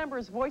 Our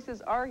members'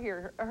 voices are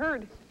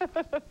heard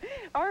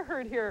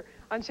here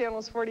on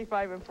channels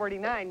 45 and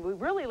 49. We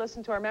really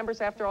listen to our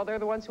members. After all, they're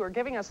the ones who are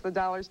giving us the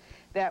dollars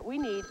that we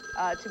need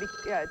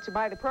to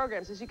buy the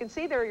programs. As you can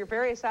see, there are your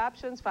various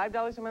options: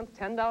 $5 a month,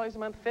 $10 a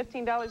month,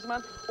 $15 a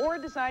month, or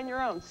design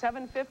your own.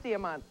 $7.50 a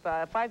month,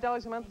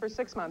 $5 a month for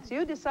 6 months.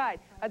 You decide.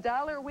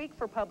 $1 a week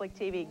for public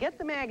TV. Get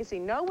the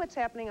magazine. Know what's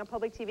happening on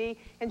public TV.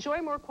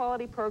 Enjoy more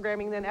quality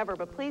programming than ever.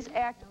 But please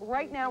act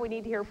right now. We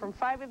need to hear from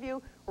 5 of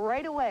you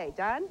right away.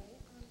 Don?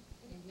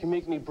 You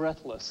make me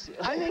breathless.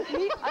 I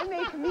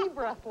make me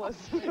breathless.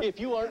 If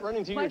you aren't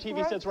running to your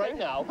TV sets right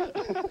now.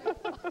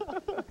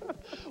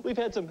 We've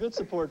had some good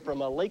support from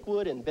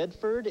Lakewood and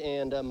Bedford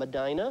and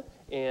Medina,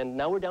 and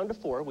now we're down to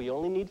 4. We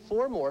only need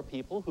 4 more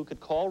people who could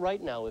call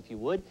right now if you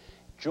would.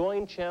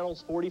 Join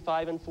channels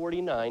 45 and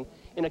 49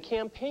 in a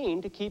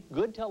campaign to keep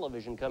good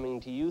television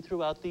coming to you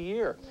throughout the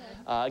year.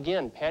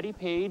 Again, Patty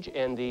Page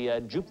and the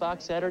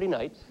Jukebox Saturday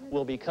Night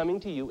will be coming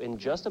to you in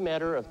just a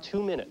matter of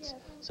 2 minutes.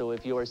 So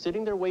if you are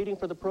sitting there waiting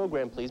for the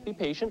program, please be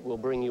patient. We'll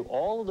bring you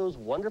all of those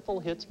wonderful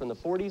hits from the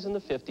 40s and the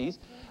 50s.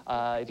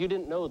 If you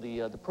didn't know,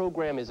 the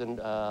program is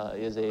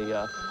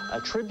a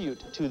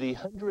tribute to the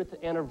 100th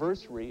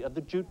anniversary of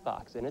the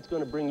Jukebox, and it's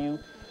going to bring you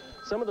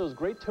some of those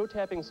great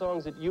toe-tapping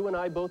songs that you and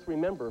I both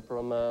remember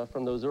from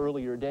those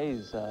earlier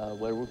days,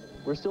 where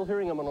we're still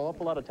hearing them on an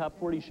awful lot of top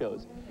 40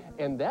 shows.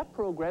 And that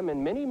program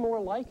and many more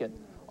like it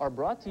are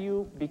brought to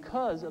you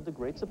because of the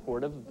great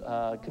support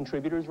of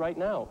contributors right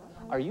now.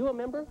 Are you a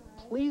member?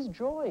 Please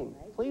join.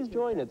 Please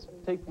join. It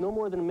takes no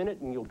more than a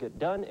minute and you'll get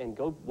done and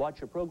go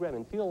watch your program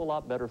and feel a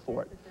lot better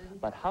for it.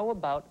 But how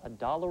about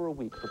 $1 a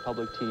week for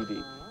public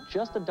TV?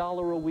 Just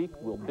 $1 a week,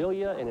 we'll bill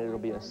you, and it'll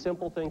be a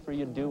simple thing for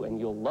you to do, and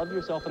you'll love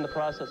yourself in the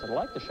process and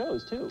like the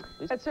shows, too.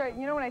 That's right.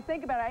 You know, when I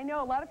think about it, I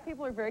know a lot of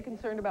people are very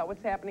concerned about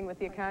what's happening with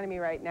the economy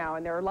right now,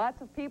 and there are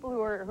lots of people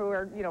who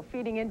are you know,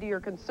 feeding into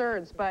your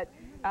concerns, but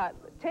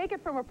take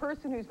it from a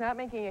person who's not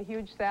making a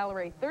huge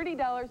salary.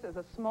 $30 is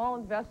a small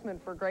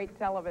investment for great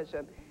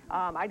television.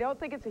 I don't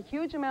think it's a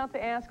huge amount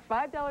to ask.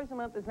 $5 a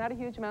month is not a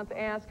huge amount to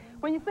ask.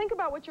 When you think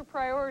about what your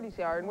priorities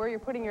are and where you're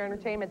putting your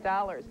entertainment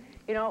dollars,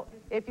 you know,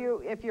 if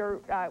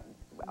you're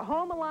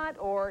home a lot,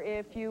 or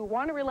if you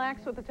want to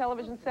relax with the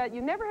television set,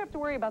 you never have to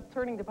worry about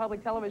turning to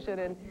public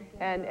television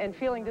and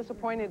feeling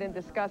disappointed and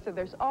disgusted.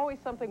 There's always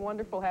something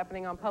wonderful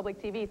happening on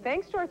public TV.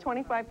 Thanks to our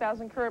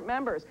 25,000 current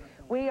members,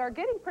 we are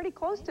getting pretty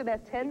close to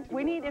that 10.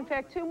 We need, in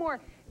fact, 2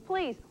 more.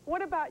 Please,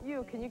 what about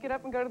you? Can you get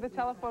up and go to the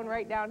telephone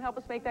right now and help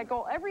us make that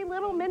goal? Every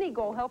little mini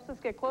goal helps us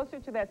get closer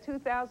to that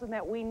 2,000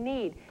 that we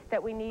need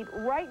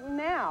right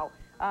now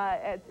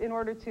in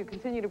order to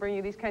continue to bring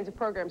you these kinds of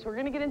programs. We're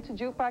going to get into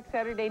Jukebox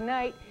Saturday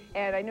Night,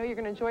 and I know you're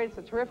going to enjoy it. It's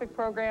a terrific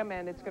program,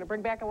 and it's going to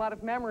bring back a lot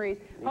of memories.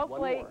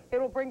 Hopefully, it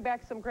will bring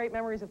back some great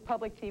memories of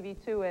public TV,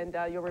 too, and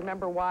you'll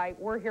remember why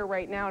we're here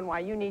right now and why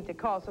you need to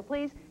call. So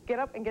please, get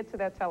up and get to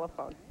that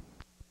telephone.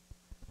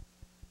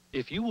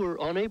 If you were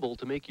unable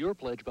to make your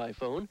pledge by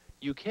phone,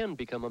 you can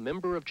become a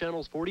member of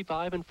channels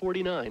 45 and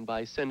 49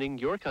 by sending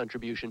your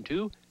contribution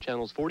to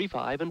channels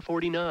 45 and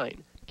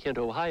 49, Kent,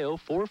 Ohio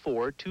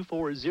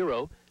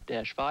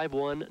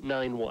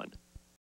 44240-5191.